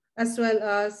sample, as well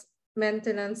as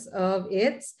maintenance of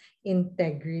its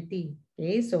integrity.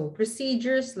 Okay, so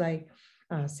procedures like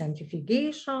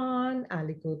centrifugation,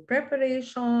 aliquot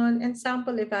preparation, and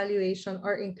sample evaluation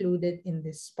are included in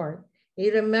this part.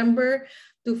 Okay, remember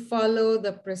to follow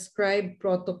the prescribed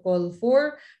protocol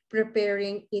for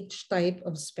preparing each type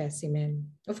of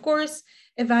specimen. Of course,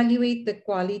 evaluate the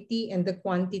quality and the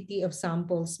quantity of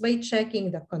samples by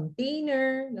checking the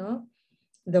container, no?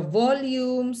 The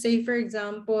volume, say for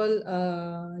example,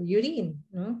 urine,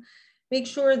 no? Make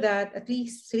sure that at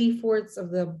least 3/4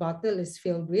 of the bottle is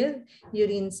filled with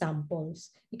urine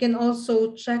samples. You can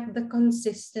also check the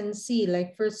consistency,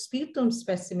 like for sputum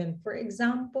specimen, for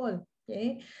example.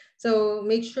 Okay, so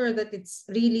make sure that it's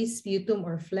really sputum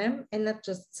or phlegm and not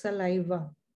just saliva.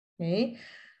 Okay,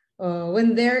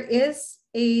 when there is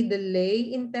a delay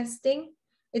in testing,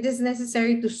 it is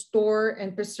necessary to store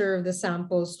and preserve the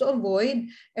samples to avoid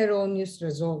erroneous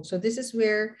results. So this is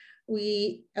where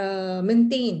we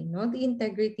maintain, no, the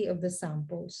integrity of the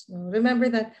samples. No? Remember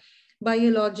that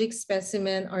biologic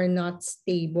specimens are not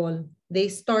stable. They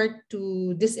start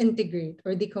to disintegrate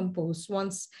or decompose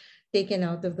once taken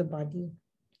out of the body.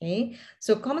 Okay,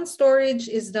 so common storage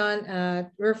is done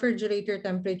at refrigerator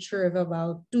temperature of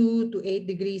about 2 to 8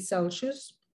 degrees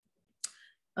Celsius.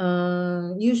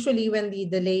 Usually when the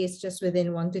delay is just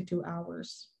within 1 to 2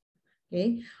 hours.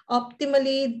 Okay,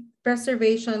 optimally,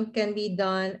 preservation can be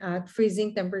done at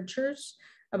freezing temperatures,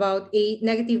 about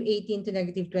 -18 to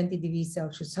 -20 degrees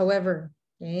Celsius. However,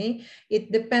 okay,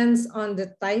 it depends on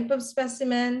the type of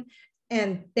specimen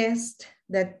and test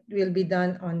that will be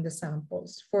done on the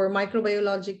samples. For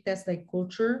microbiologic tests like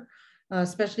culture,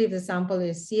 especially if the sample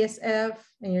is CSF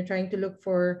and you're trying to look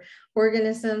for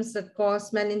organisms that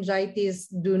cause meningitis,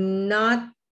 do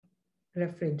not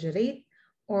refrigerate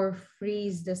or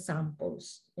freeze the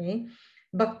samples. Okay?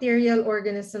 Bacterial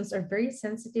organisms are very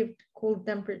sensitive to cold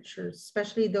temperatures,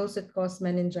 especially those that cause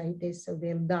meningitis, so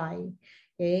they'll die.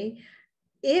 Okay?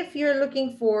 If you're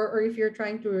looking for, or if you're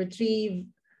trying to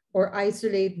retrieve or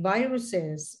isolate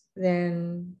viruses,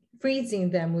 then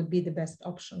freezing them would be the best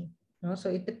option. No?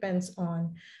 So it depends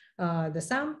on the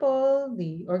sample,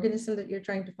 the organism that you're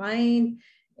trying to find,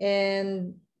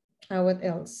 and what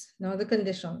else? No, the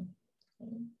condition.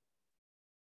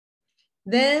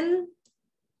 Then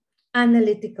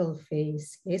analytical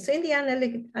phase. Okay? So in the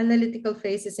analytical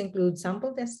phases include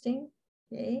sample testing,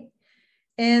 okay?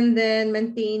 And then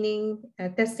maintaining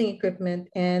testing equipment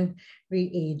and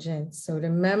reagents. So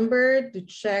remember to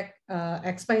check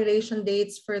expiration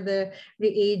dates for the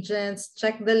reagents,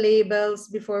 check the labels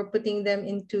before putting them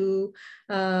into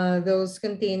those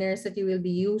containers that you will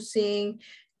be using.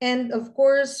 And of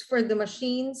course, for the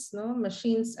machines, no,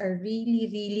 machines are really,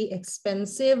 really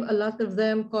expensive. A lot of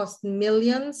them cost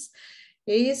millions.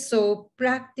 Okay, so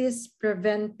practice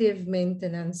preventive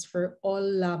maintenance for all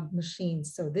lab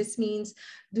machines. So this means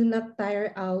do not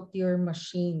tire out your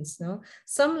machines. No?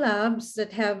 Some labs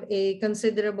that have a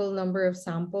considerable number of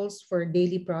samples for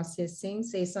daily processing,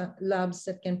 say some labs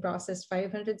that can process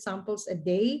 500 samples a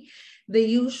day, they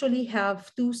usually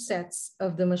have 2 sets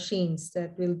of the machines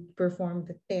that will perform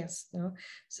the test. No?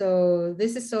 So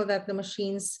this is so that the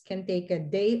machines can take a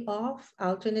day off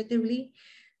alternatively.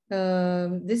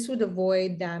 This would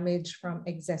avoid damage from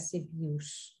excessive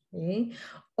use. Okay.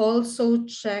 Also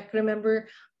check, remember,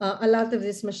 a lot of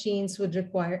these machines would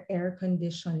require air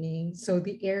conditioning. So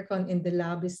the aircon in the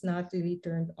lab is not really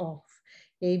turned off,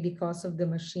 okay, because of the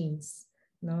machines.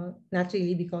 No, not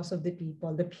really because of the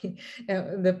people.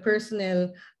 The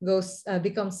personnel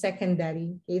becomes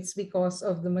secondary. It's because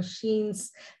of the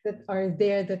machines that are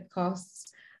there that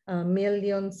costs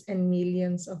millions and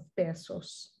millions of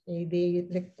pesos.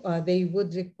 They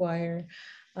would require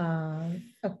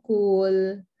a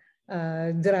cool,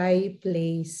 dry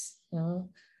place,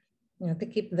 to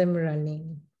keep them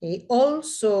running. Okay.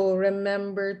 Also,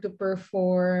 remember to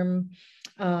perform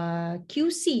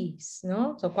QCs,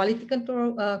 no? So quality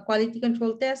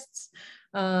control tests.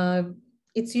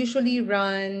 It's usually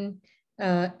run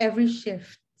every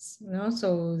shift.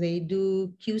 So they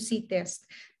do QC tests.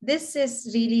 This is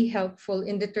really helpful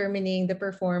in determining the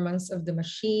performance of the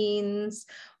machines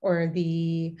or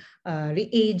the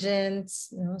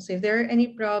reagents. So if there are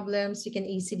any problems, you can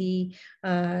easily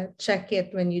check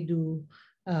it when you do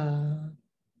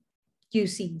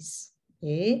QCs.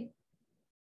 Okay.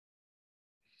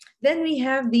 Then we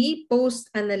have the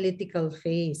post-analytical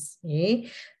phase.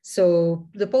 Okay? So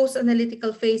the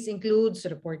post-analytical phase includes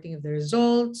reporting of the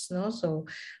results, no? So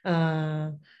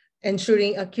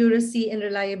ensuring accuracy and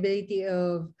reliability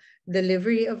of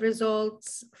delivery of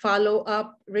results,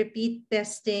 follow-up, repeat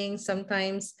testing.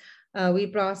 Sometimes We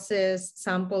process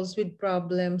samples with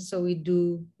problems, so we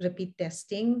do repeat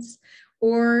testings,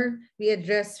 or we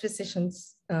address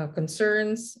physicians'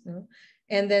 concerns.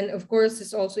 And then, of course,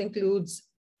 this also includes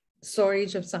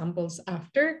storage of samples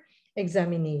after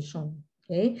examination.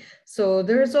 Okay, so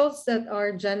the results that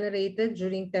are generated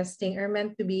during testing are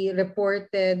meant to be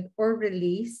reported or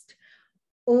released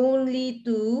only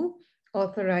to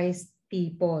authorized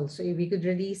people. So if we could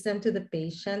release them to the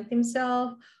patient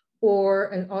himself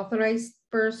or an authorized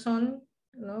person,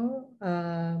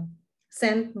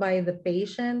 sent by the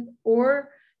patient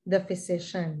or the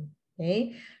physician.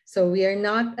 Okay, so we are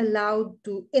not allowed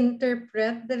to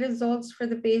interpret the results for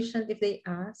the patient if they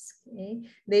ask. Okay?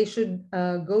 They should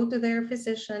go to their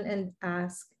physician and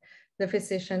ask the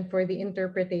physician for the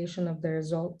interpretation of the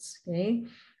results. Okay.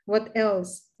 What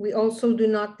else? We also do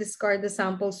not discard the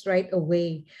samples right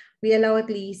away. We allow at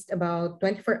least about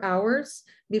 24 hours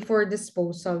before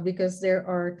disposal because there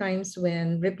are times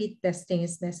when repeat testing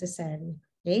is necessary.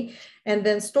 Okay, and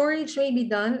then storage may be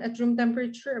done at room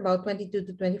temperature, about 22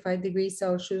 to 25 degrees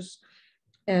Celsius,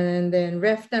 and then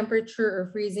ref temperature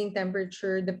or freezing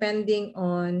temperature, depending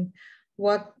on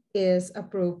what is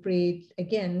appropriate,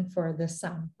 again, for the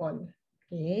sample.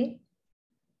 Okay.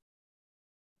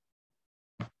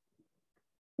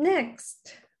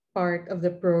 Next part of the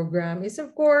program is,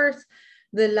 of course,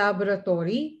 the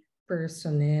laboratory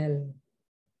personnel.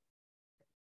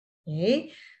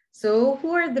 Okay, so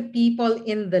who are the people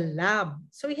in the lab?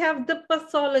 So we have the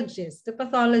pathologist. The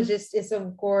pathologist is,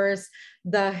 of course,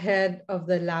 the head of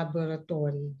the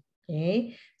laboratory.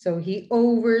 Okay, so he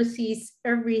oversees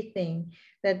everything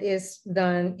that is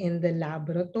done in the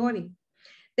laboratory.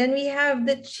 Then we have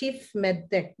the chief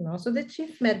medtech. No? So the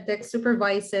chief medtech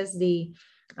supervises the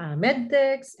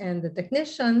medtechs and the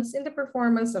technicians in the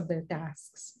performance of their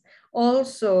tasks.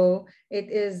 Also, it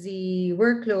is the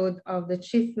workload of the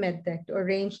chief medtech to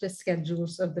arrange the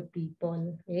schedules of the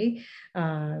people. Okay?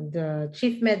 The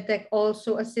chief medtech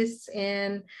also assists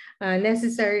in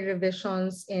necessary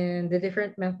revisions in the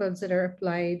different methods that are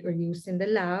applied or used in the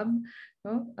lab.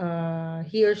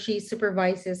 He or she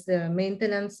supervises the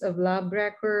maintenance of lab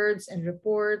records and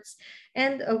reports,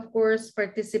 and of course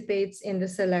participates in the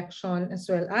selection as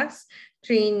well as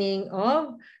training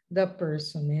of the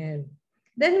personnel.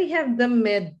 Then we have the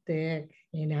medtech.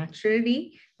 And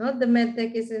actually, the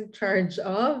medtech is in charge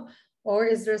of or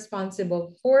is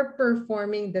responsible for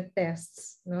performing the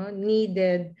tests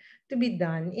needed to be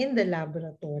done in the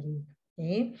laboratory.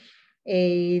 Okay?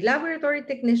 A laboratory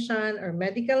technician or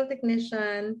medical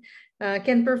technician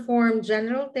can perform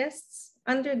general tests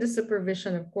under the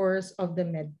supervision, of course, of the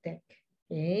medtech.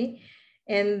 Okay?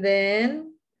 And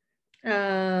then,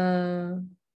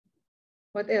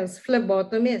 what else?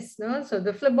 Phlebotomist. No? So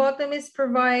the phlebotomist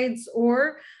provides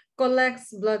or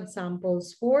collects blood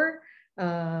samples for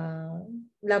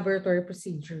laboratory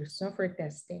procedures, for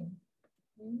testing.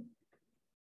 Okay.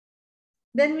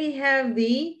 Then we have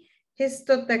the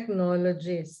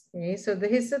histotechnologist. Okay? So the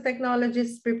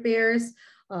histotechnologist prepares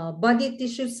body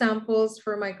tissue samples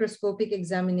for microscopic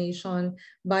examination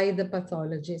by the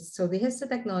pathologist. So the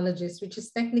histotechnologist, which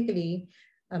is technically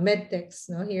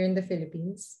medtechs here in the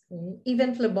Philippines. Okay?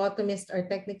 Even phlebotomists are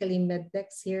technically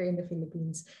medtechs here in the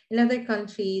Philippines. In other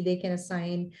countries, they can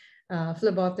assign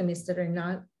phlebotomists that are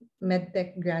not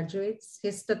medtech graduates,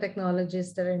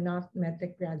 histotechnologists that are not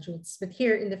medtech graduates. But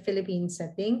here in the Philippine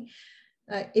setting,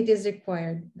 it is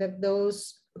required that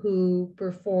those who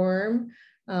perform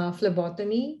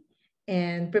phlebotomy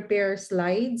and prepare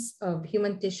slides of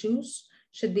human tissues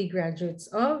should be graduates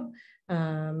of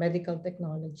medical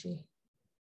technology.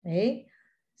 Okay,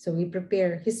 so we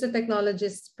prepare,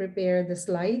 histotechnologists prepare the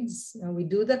slides. We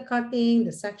do the cutting, the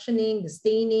sectioning, the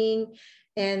staining,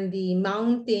 and the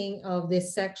mounting of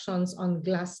these sections on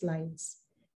glass slides.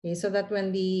 Okay, so that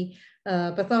when the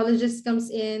pathologist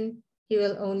comes in, he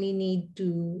will only need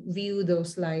to view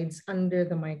those slides under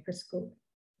the microscope.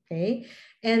 Okay,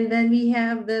 and then we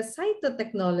have the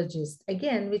cytotechnologist,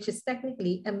 again, which is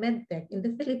technically a medtech in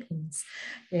the Philippines.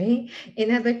 Okay,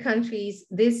 in other countries,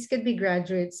 this could be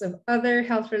graduates of other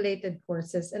health-related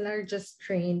courses and are just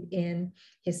trained in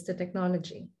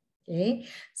histotechnology. Okay,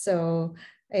 so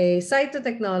a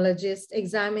cytotechnologist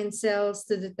examines cells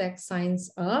to detect signs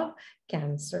of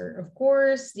cancer. Of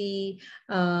course, the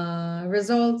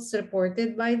results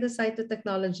reported by the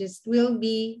cytotechnologist will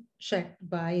be checked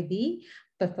by the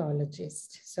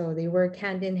pathologist. So they work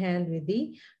hand in hand with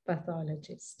the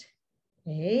pathologist.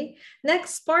 Okay.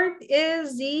 Next part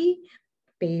is the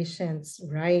patient's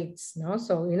rights. No?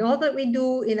 So in all that we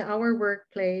do in our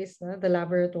workplace, no, the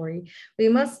laboratory, we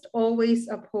must always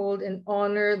uphold and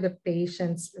honor the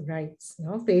patient's rights.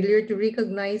 No? Failure to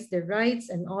recognize their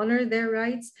rights and honor their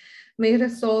rights may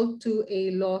result to a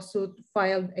lawsuit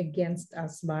filed against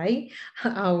us by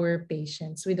our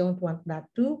patients. We don't want that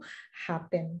to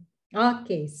happen.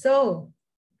 Okay, so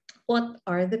what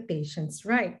are the patient's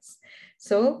rights?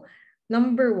 So,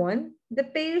 number one, the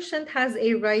patient has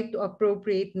a right to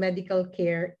appropriate medical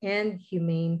care and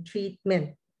humane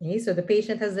treatment. Okay, so the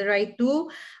patient has the right to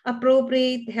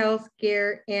appropriate health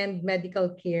care and medical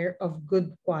care of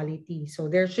good quality. So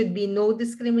there should be no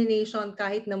discrimination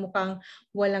kahit na mukhang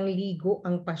walang ligo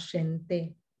ang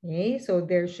pasyente. Okay, so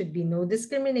there should be no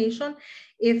discrimination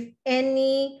if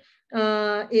the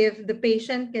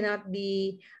patient cannot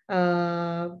be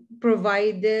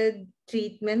provided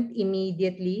treatment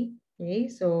immediately. Okay,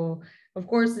 so of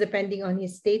course, depending on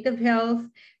his state of health,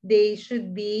 he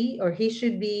should be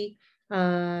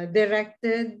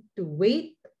directed to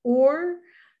wait, or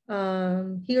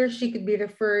he or she could be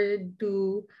referred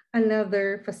to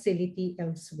another facility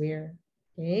elsewhere.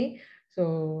 Okay,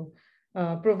 so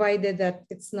provided that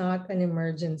it's not an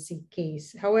emergency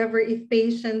case. However, if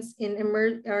patients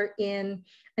are in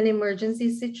an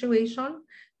emergency situation,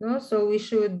 no, so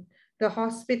the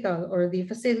hospital or the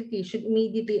facility should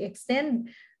immediately extend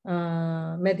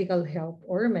medical help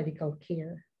or medical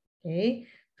care. Okay,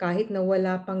 kahit na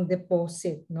wala pang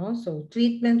deposit, no? So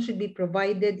treatment should be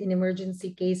provided in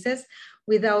emergency cases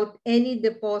without any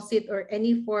deposit or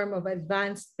any form of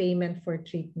advanced payment for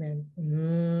treatment.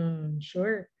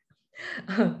 Sure.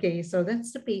 Okay, so that's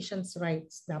the patient's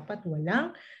rights. Dapat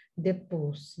walang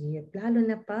deposit, lalo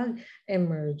na pag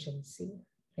emergency.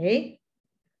 Okay?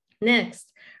 Next,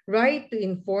 right to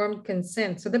informed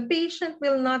consent. So the patient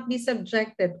will not be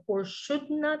subjected or should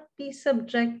not be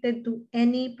subjected to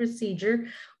any procedure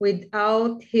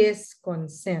without his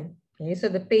consent. Okay,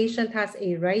 so the patient has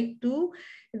a right to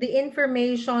the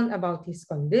information about his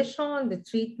condition, the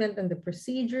treatment and the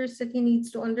procedures that he needs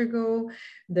to undergo,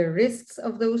 the risks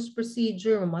of those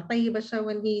procedures, mamatay ba siya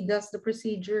when he does the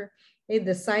procedure, okay,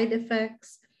 the side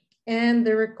effects, and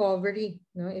the recovery,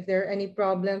 if there are any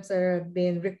problems that have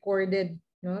been recorded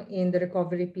in the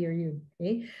recovery period.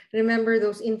 Okay? Remember,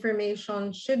 those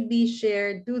information should be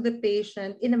shared to the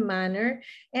patient in a manner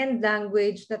and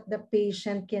language that the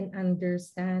patient can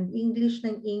understand. English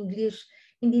ng English,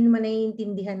 hindi naman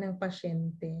naiintindihan ng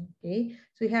pasyente. Okay?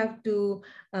 So you have to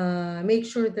make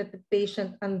sure that the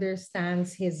patient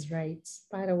understands his rights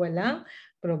para walang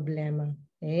problema.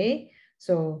 Okay?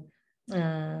 So,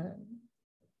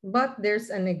 but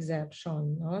there's an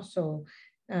exception. No? So,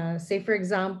 say for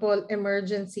example,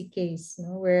 emergency case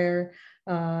where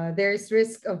there's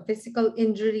risk of physical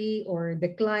injury or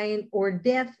decline or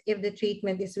death if the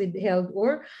treatment is withheld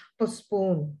or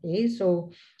postponed. Okay?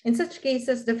 So, in such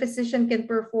cases, the physician can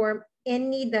perform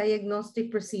any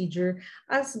diagnostic procedure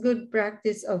as good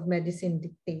practice of medicine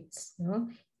dictates,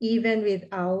 even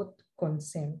without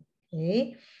consent.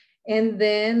 Okay? And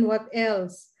then what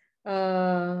else?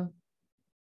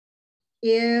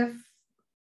 If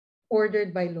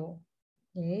ordered by law,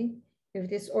 okay? If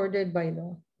it is ordered by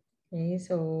law, okay?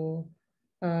 So,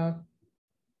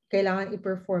 kailangan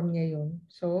i-perform niya yun.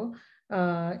 So,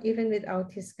 even without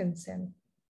his consent,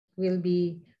 will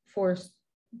be forced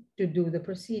to do the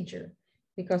procedure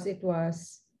because it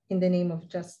was in the name of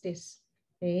justice,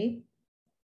 okay?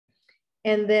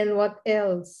 And then what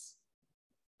else?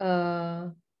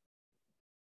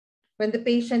 When the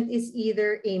patient is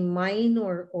either a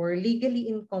minor or legally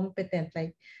incompetent,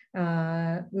 like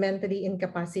mentally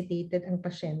incapacitated ang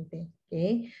pasyente.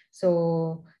 Okay?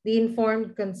 So the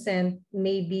informed consent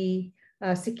may be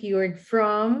secured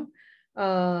from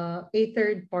a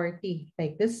third party,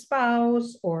 like the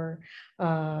spouse or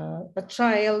a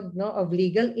child of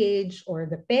legal age, or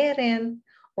the parent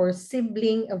or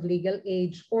sibling of legal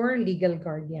age or legal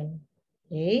guardian.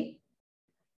 Okay?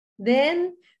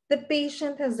 Then the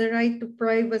patient has the right to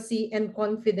privacy and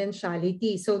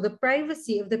confidentiality. So the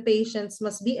privacy of the patients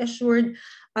must be assured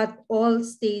at all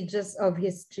stages of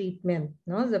his treatment.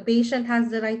 No? The patient has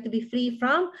the right to be free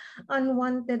from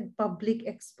unwanted public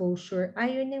exposure.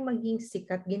 Ayaw niyang maging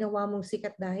sikat. Ginawa mong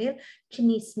sikat dahil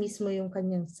chinismis mo yung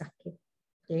kanyang sakit.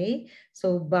 Okay?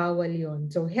 So bawal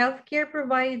yon. So healthcare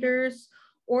providers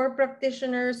or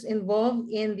practitioners involved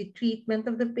in the treatment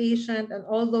of the patient and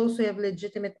all those who have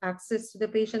legitimate access to the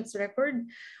patient's record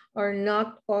are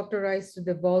not authorized to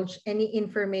divulge any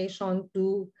information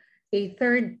to a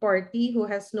third party who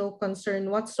has no concern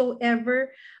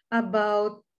whatsoever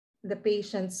about the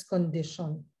patient's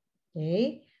condition.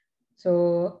 Okay?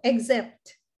 So,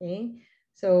 except, okay?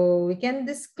 So we can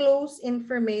disclose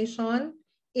information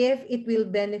if it will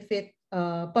benefit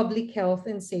public health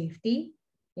and safety,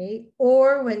 okay?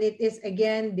 Or when it is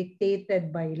again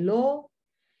dictated by law,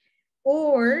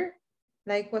 or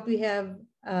like what we have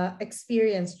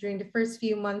experienced during the first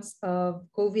few months of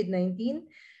COVID-19,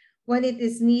 when it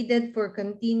is needed for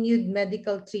continued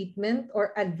medical treatment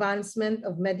or advancement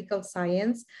of medical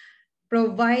science,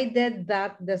 provided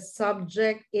that the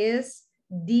subject is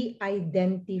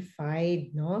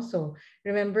de-identified, no? So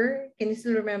remember, can you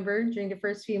still remember during the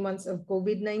first few months of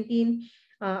COVID-19,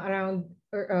 around,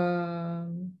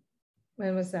 when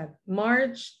was that?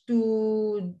 March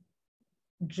to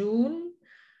June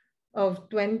of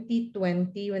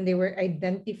 2020, when they were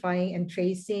identifying and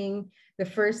tracing the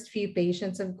first few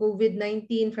patients of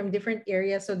COVID-19 from different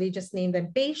areas. So they just named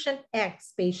them patient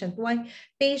X, patient Y,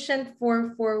 patient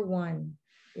 441.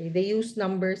 Okay? They use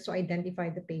numbers to identify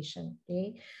the patient.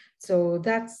 Okay, so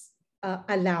that's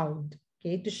allowed,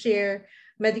 okay, to share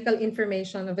medical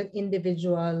information of an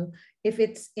individual if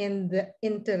it's in the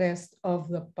interest of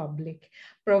the public,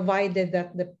 provided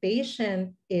that the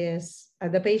patient is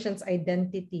the patient's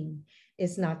identity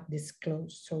is not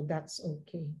disclosed. So that's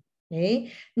okay.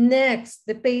 Okay. Next,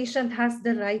 the patient has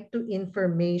the right to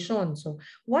information. So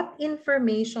what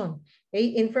information? Okay,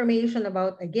 information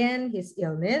about, again, his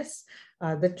illness,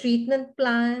 the treatment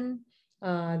plan,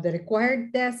 the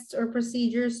required tests or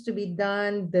procedures to be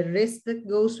done, the risk that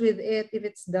goes with it if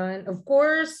it's done. Of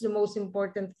course, the most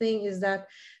important thing is that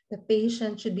the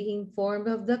patient should be informed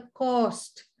of the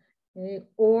cost, okay,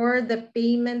 or the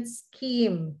payment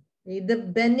scheme, okay, the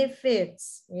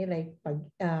benefits, okay, like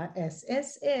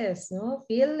SSS, no,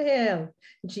 PhilHealth,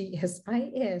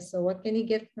 GSIS. So what can you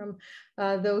get from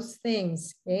those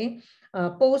things? Okay,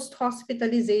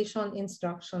 post-hospitalization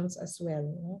instructions as well.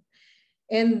 No?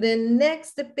 And then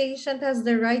next, the patient has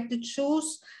the right to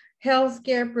choose the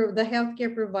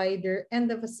healthcare provider and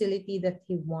the facility that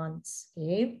he wants,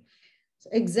 okay? So,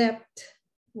 except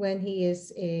when he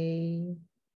is an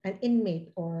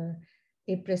inmate or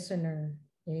a prisoner,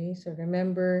 okay? So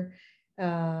remember,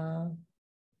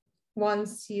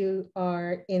 once you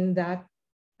are in that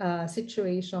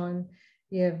situation,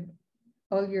 you have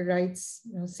all your rights,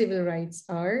 civil rights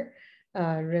are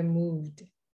removed,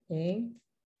 okay?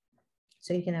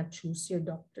 So you cannot choose your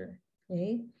doctor,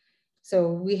 okay?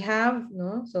 So we have,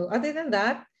 no? So other than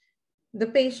that, the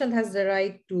patient has the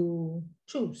right to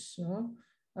choose, no?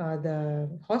 The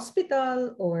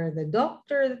hospital or the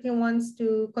doctor that he wants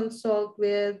to consult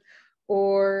with,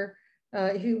 or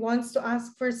if he wants to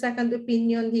ask for a second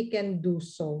opinion, he can do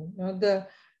so. You know, the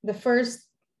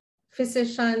first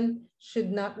physician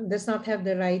does not have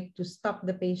the right to stop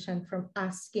the patient from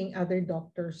asking other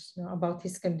doctors, you know, about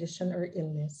his condition or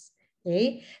illness.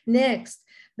 Okay. Next,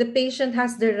 the patient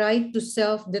has the right to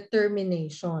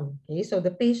self-determination. Okay. So the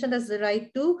patient has the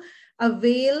right to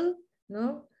avail,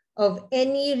 no, of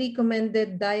any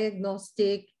recommended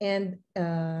diagnostic and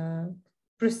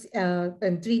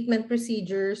treatment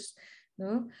procedures.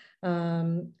 No?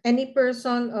 Any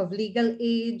person of legal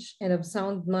age and of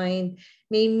sound mind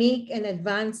may make an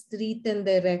advanced written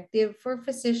directive for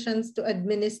physicians to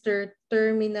administer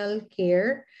terminal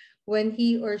care when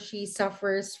he or she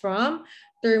suffers from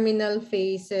terminal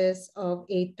phases of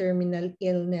a terminal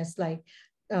illness, like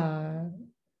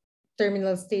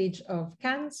terminal stage of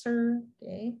cancer.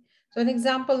 Okay, so an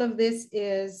example of this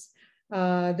is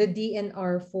the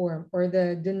DNR form, or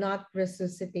the do not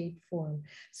resuscitate form.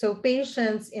 So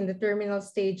patients in the terminal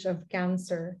stage of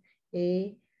cancer,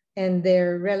 okay, and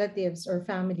their relatives or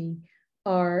family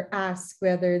are asked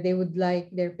whether they would like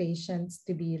their patients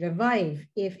to be revived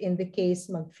if in the case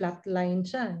mag-flatline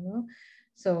siya, no?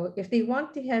 So if they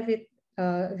want to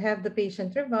have the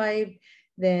patient revived,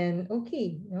 then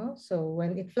okay, no? So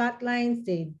when it flatlines,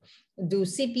 they do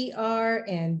CPR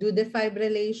and do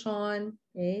defibrillation,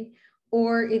 okay?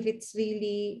 Or if it's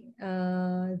really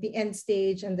the end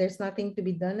stage and there's nothing to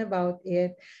be done about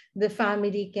it, the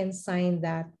family can sign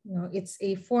that. You know, it's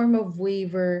a form of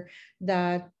waiver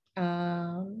that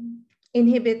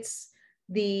inhibits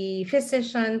the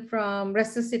physician from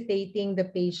resuscitating the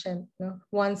patient, no,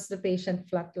 once the patient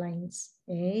flatlines.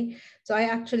 Okay, so I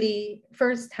actually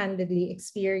first-handedly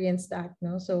experienced that.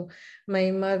 No, so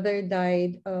my mother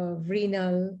died of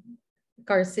renal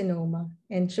carcinoma,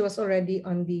 and she was already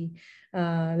on the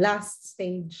last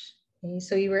stage. Okay,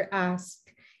 so we were asked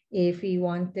if we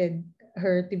wanted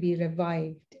her to be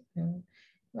revived, you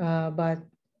know? But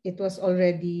it was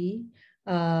already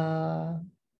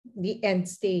the end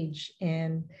stage,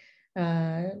 and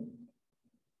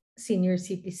senior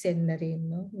citizen na rin,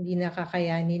 no? Hindi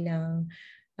nakakayanin ng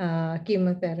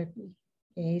chemotherapy.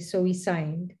 Okay, so we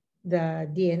signed. the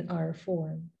DNR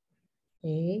form,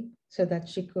 okay, so that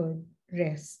she could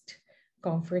rest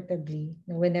comfortably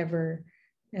whenever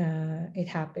it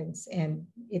happens. And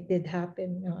it did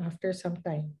happen after some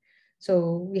time.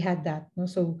 So we had that.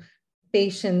 So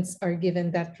patients are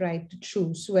given that right to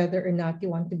choose whether or not you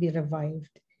want to be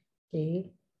revived. Okay.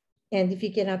 And if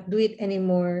you cannot do it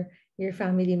anymore, your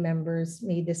family members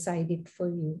may decide it for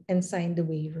you and sign the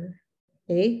waiver.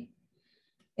 Okay.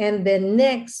 And then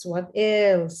next, what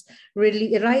else?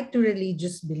 Really, right to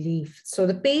religious belief. So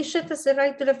the patient has the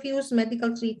right to refuse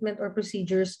medical treatment or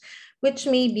procedures which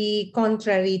may be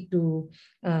contrary to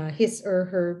his or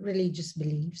her religious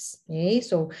beliefs. Okay,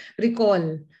 so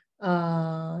recall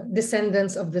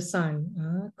Descendants of the Sun,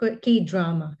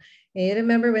 K-drama. Okay,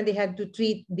 remember when they had to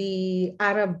treat the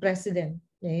Arab president?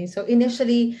 Okay, so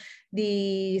initially,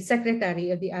 the secretary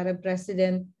of the Arab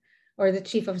president or the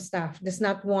chief of staff does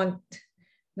not want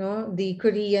the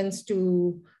Koreans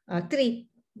to treat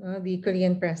the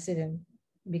Korean president,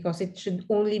 because it should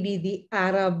only be the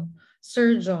Arab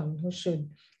surgeon who should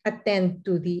attend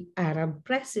to the Arab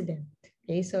president.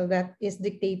 Okay, so that is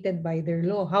dictated by their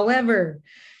law. However,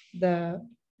 the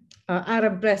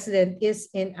Arab president is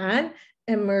in an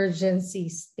emergency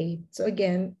state. So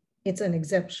again, it's an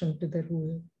exception to the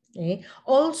rule. Okay.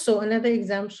 Also, another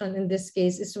exemption in this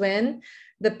case is when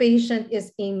the patient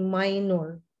is a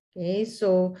minor. Okay,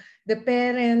 so the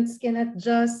parents cannot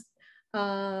just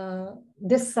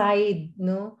decide,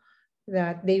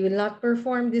 that they will not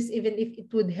perform this even if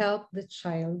it would help the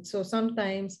child. So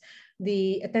sometimes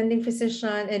the attending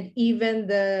physician and even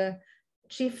the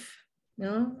chief,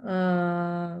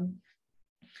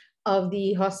 of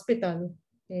the hospital,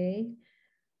 okay,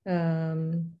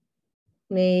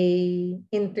 may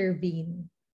intervene.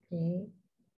 Okay,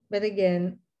 but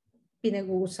again,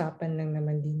 pinag-uusapan lang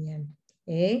naman din yan.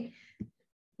 Okay.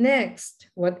 Next,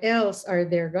 what else are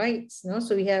their rights?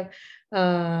 So we have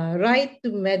right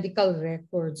to medical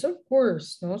records, of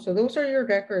course. So those are your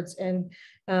records, and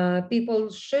people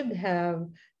should have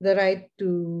the right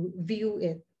to view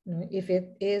it if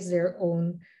it is their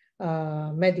own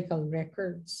medical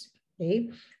records. Okay.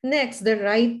 Next, the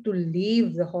right to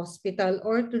leave the hospital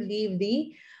or to leave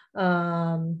the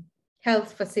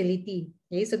health facility.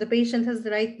 Okay, so the patient has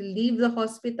the right to leave the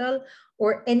hospital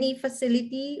or any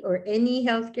facility or any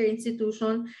healthcare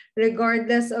institution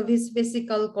regardless of his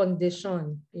physical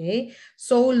condition. Okay,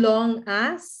 so long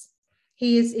as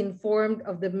he is informed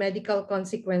of the medical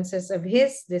consequences of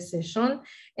his decision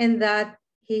and that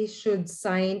he should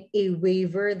sign a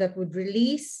waiver that would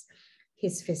release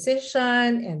his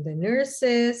physician and the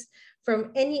nurses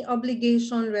from any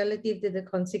obligation relative to the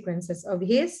consequences of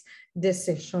his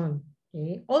decision.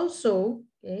 Okay. Also,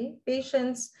 okay,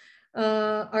 patients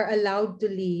are allowed to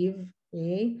leave,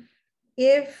 okay,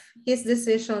 if his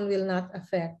decision will not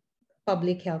affect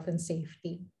public health and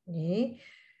safety. Okay.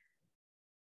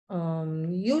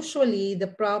 Usually, the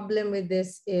problem with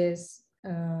this is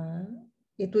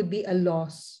it would be a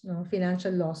loss,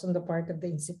 financial loss on the part of the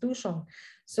institution.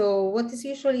 So what is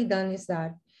usually done is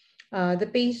that the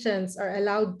patients are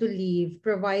allowed to leave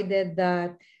provided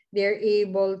that they're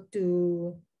able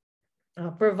to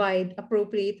provide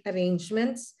appropriate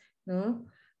arrangements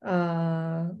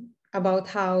about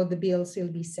how the bills will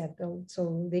be settled.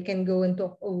 So they can go and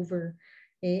talk over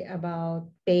about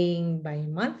paying by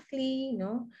monthly,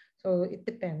 so it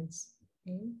depends.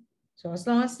 Okay? So as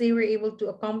long as they were able to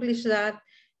accomplish that,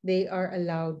 they are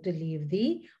allowed to leave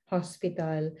the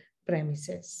hospital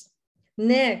premises.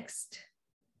 Next,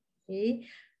 okay,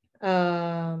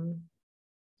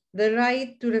 the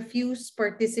right to refuse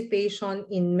participation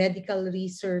in medical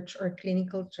research or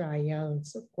clinical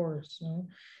trials, of course.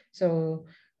 So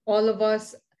all of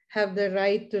us have the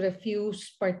right to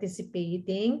refuse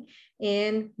participating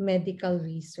in medical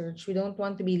research. We don't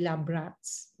want to be lab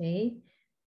rats, okay?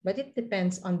 But it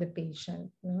depends on the patient.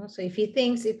 So if he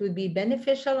thinks it would be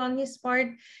beneficial on his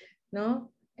part,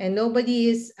 and nobody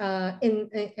is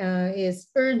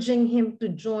urging him to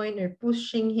join or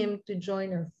pushing him to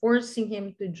join or forcing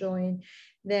him to join,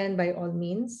 then by all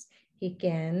means, he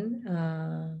can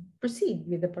proceed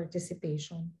with the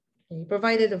participation. Okay?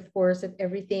 Provided, of course, that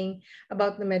everything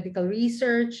about the medical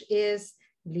research is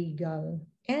legal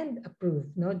and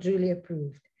approved, duly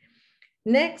approved.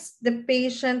 Next, the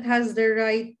patient has the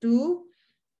right to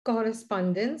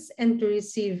correspondence and to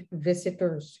receive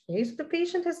visitors. Okay? So the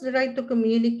patient has the right to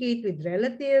communicate with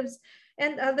relatives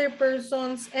and other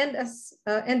persons and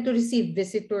to receive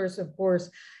visitors, of course,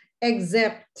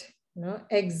 except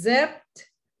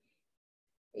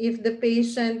if the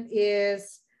patient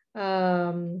is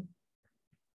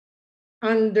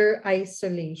under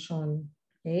isolation.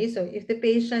 Okay, so if the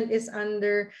patient is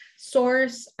under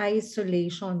source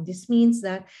isolation, this means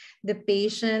that the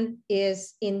patient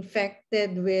is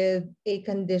infected with a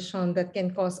condition that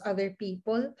can cause other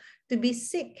people to be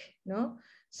sick, no?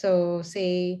 So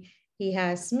say he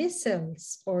has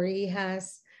measles or he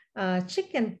has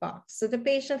chicken pox. So the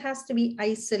patient has to be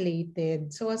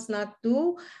isolated so as not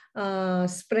to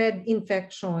spread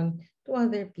infection to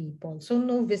other people. So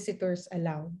no visitors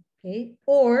allowed. Okay,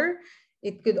 or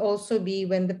it could also be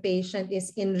when the patient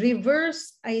is in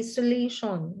reverse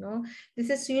isolation. No? This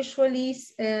is usually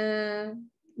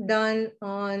done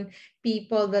on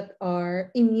people that are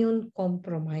immune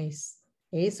compromised.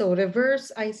 Okay, so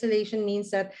reverse isolation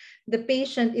means that the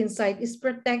patient inside is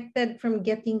protected from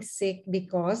getting sick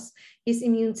because his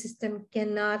immune system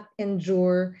cannot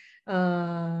endure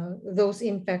those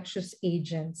infectious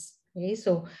agents. Okay,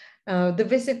 so the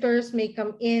visitors may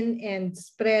come in and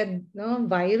spread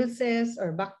viruses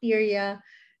or bacteria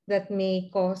that may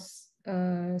cause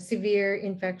severe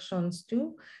infections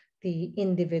to the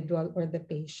individual or the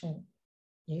patient.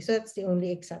 Okay, so that's the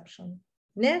only exception.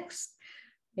 Next,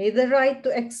 okay, the right to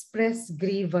express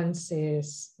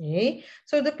grievances. Okay?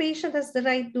 So the patient has the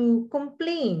right to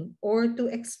complain or to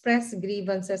express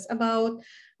grievances about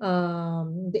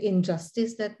the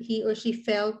injustice that he or she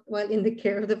felt while in the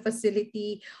care of the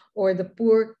facility, or the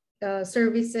poor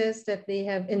services that they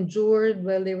have endured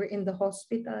while they were in the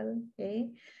hospital.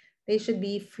 Okay? They should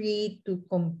be free to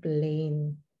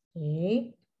complain.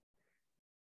 Okay?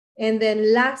 And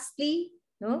then lastly,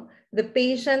 the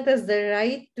patient has the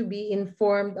right to be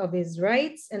informed of his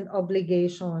rights and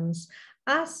obligations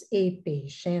as a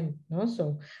patient.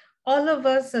 So all of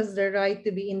us has the right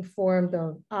to be informed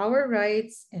of our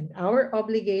rights and our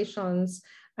obligations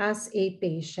as a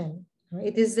patient.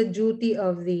 It is the duty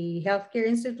of the healthcare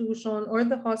institution or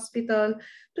the hospital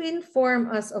to inform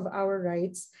us of our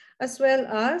rights, as well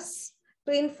as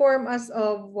to inform us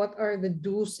of what are the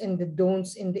do's and the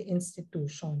don'ts in the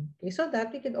institution. Okay, so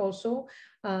that we could also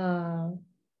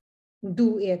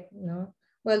do it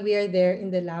while we are there in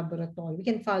the laboratory. We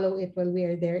can follow it while we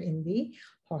are there in the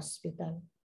hospital.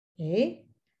 Okay,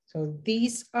 so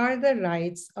these are the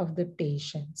rights of the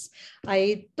patients.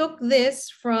 I took this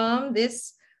from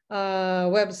this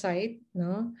website.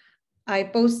 I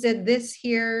posted this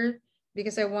here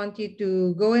because I want you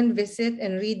to go and visit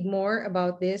and read more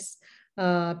about this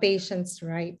patient's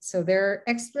rights. So there are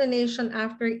explanation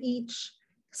after each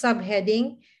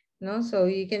subheading. So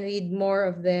you can read more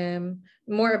of them,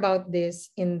 more about this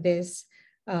in this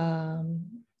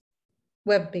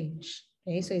webpage.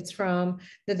 Okay, so it's from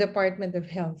the Department of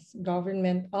Health,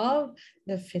 Government of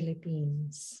the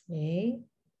Philippines. Okay.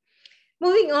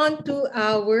 Moving on to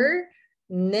our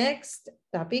next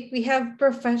topic, we have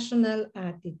professional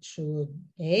attitude.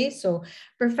 Okay, so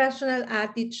professional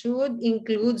attitude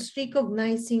includes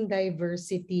recognizing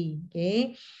diversity.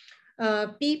 Okay,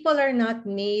 people are not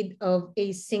made of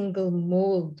a single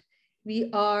mold. We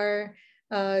are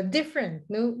different.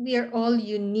 No, we are all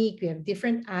unique. We have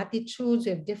different attitudes.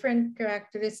 We have different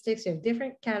characteristics. We have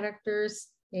different characters.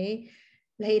 Okay,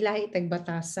 lahi-lahi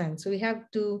tagbatasan. So we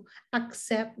have to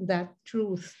accept that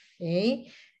truth. Okay.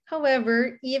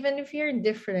 However, even if you're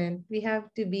different, we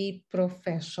have to be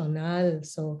professional.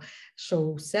 So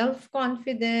show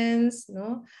self-confidence,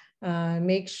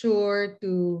 make sure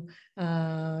to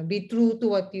be true to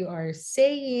what you are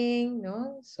saying,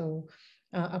 So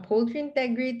uphold your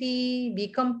integrity, be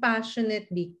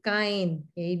compassionate, be kind,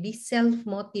 okay? Be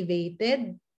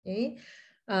self-motivated, okay?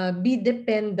 Be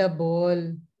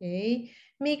dependable, okay?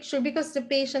 Make sure, because the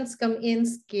patients come in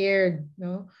scared,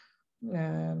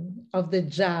 of the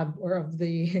jab or of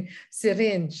the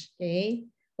syringe, okay?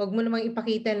 Huwag mo namang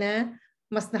ipakita na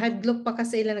mas nahadlok pa ka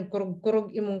sa ila,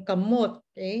 nagkurog-kurog imong kamot,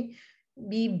 okay?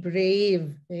 Be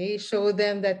brave, okay? Show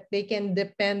them that they can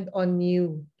depend on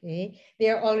you, okay? They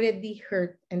are already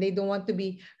hurt and they don't want to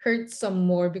be hurt some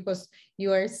more because you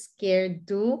are scared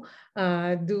to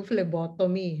do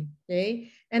phlebotomy, okay?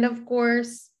 And of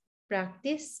course,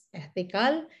 practice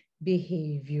ethical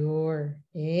behavior.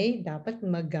 Okay? Dapat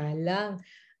magalang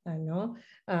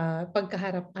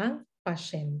pagkaharap ang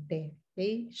pasyente.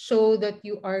 Okay? Show that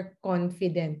you are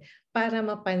confident para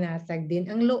mapanatag din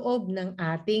ang loob ng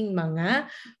ating mga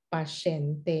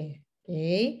pasyente.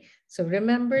 Okay? So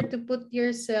remember to put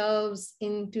yourselves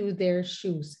into their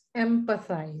shoes.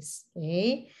 Empathize.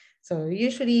 Okay? So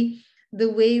usually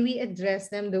the way we address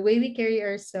them, the way we carry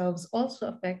ourselves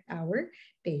also affect our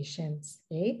patients.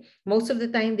 Okay? Most of the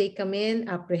time they come in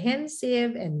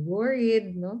apprehensive and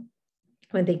worried,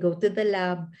 When they go to the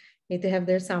lab, to have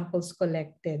their samples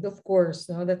collected. Of course,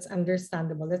 no, that's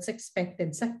understandable. That's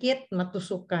expected. Sakit,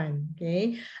 matusukan.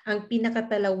 Okay? Ang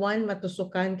pinakatalawan,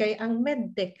 matusukan. Kaya ang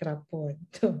medtech rapod.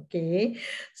 Okay?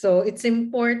 So it's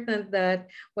important that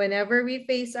whenever we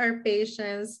face our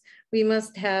patients, we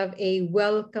must have a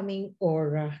welcoming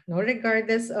aura, no,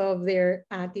 regardless of their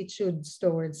attitudes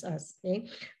towards us.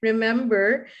 Okay?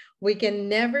 Remember, we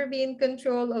can never be in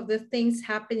control of the things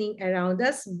happening around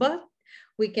us, but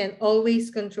we can always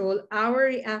control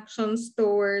our reactions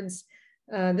towards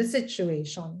the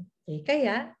situation. Okay,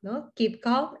 kaya, no, keep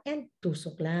calm and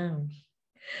tusok lang.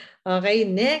 Okay,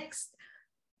 next.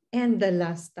 And the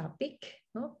last topic,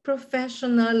 no,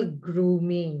 professional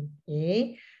grooming.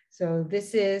 Okay, so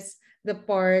this is the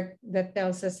part that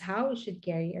tells us how we should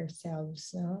carry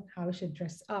ourselves, no? How we should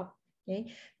dress up. Okay,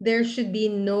 there should be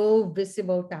no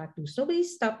visible tattoos.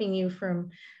 Nobody's stopping you from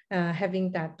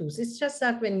having tattoos. It's just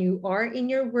that when you are in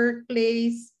your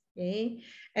workplace, okay,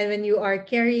 and when you are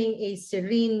carrying a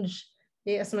syringe,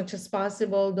 okay, as much as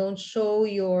possible, don't show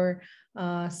your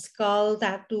skull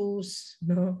tattoos,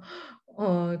 no,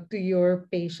 to your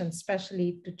patients,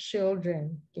 especially to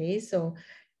children. Okay, so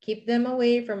keep them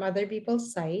away from other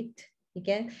people's sight.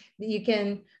 You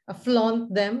can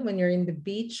flaunt them when you're in the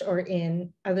beach or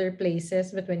in other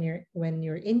places, but when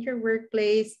you're in your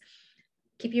workplace,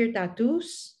 keep your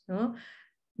tattoos. No,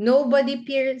 nobody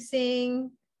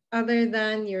piercing other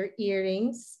than your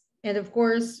earrings, and of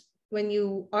course, when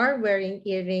you are wearing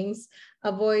earrings,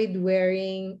 avoid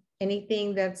wearing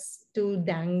anything that's too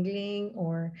dangling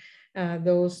or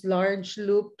those large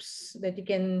loops that you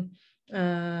can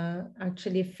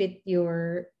actually fit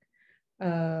your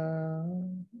uh,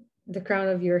 the crown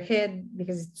of your head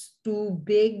because it's too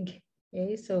big.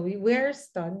 Okay, so we wear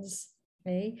studs.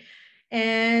 Okay,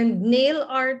 and nail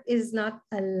art is not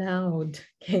allowed.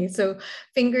 Okay, so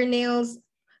fingernails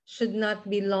should not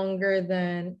be longer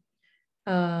than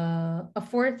a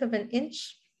fourth of an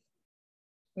inch.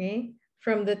 Okay,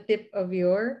 from the tip of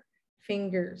your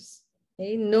fingers.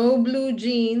 Okay, no blue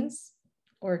jeans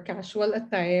or casual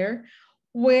attire.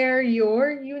 Wear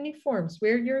your uniforms,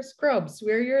 wear your scrubs,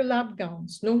 wear your lab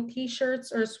gowns, no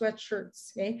t-shirts or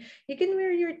sweatshirts. Okay, you can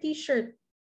wear your t-shirt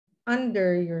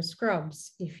under your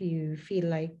scrubs if you feel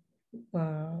like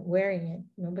wearing it,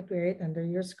 no, but wear it under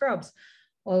your scrubs.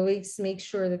 Always make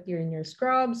sure that you're in your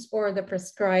scrubs or the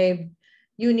prescribed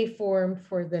uniform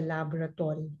for the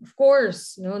laboratory. Of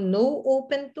course, no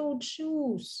open-toed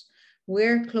shoes.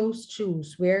 Wear closed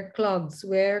shoes, wear clogs,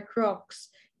 wear Crocs,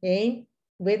 okay,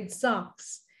 with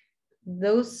socks.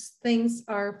 Those things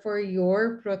are for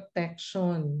your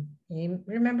protection. Okay?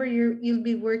 Remember, you'll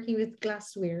be working with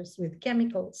glasswares, with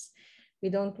chemicals. We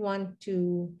don't want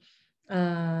to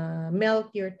melt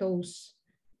your toes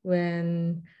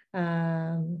when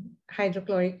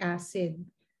hydrochloric acid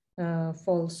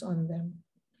falls on them.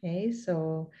 Okay,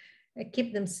 so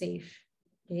keep them safe.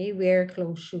 Okay, wear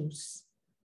closed shoes.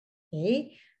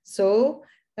 Okay, so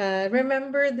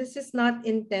remember, this is not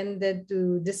intended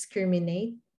to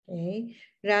discriminate. Okay,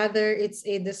 rather it's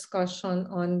a discussion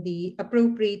on the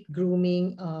appropriate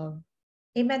grooming of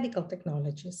a medical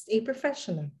technologist, a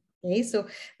professional. Okay, so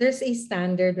there's a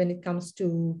standard when it comes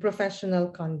to professional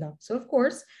conduct. So of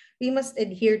course, we must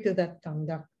adhere to that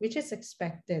conduct, which is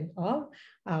expected of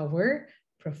our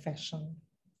profession.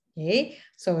 Okay,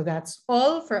 so that's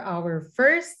all for our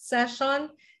first session.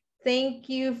 Thank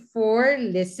you for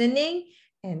listening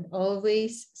and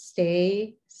always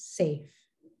stay safe.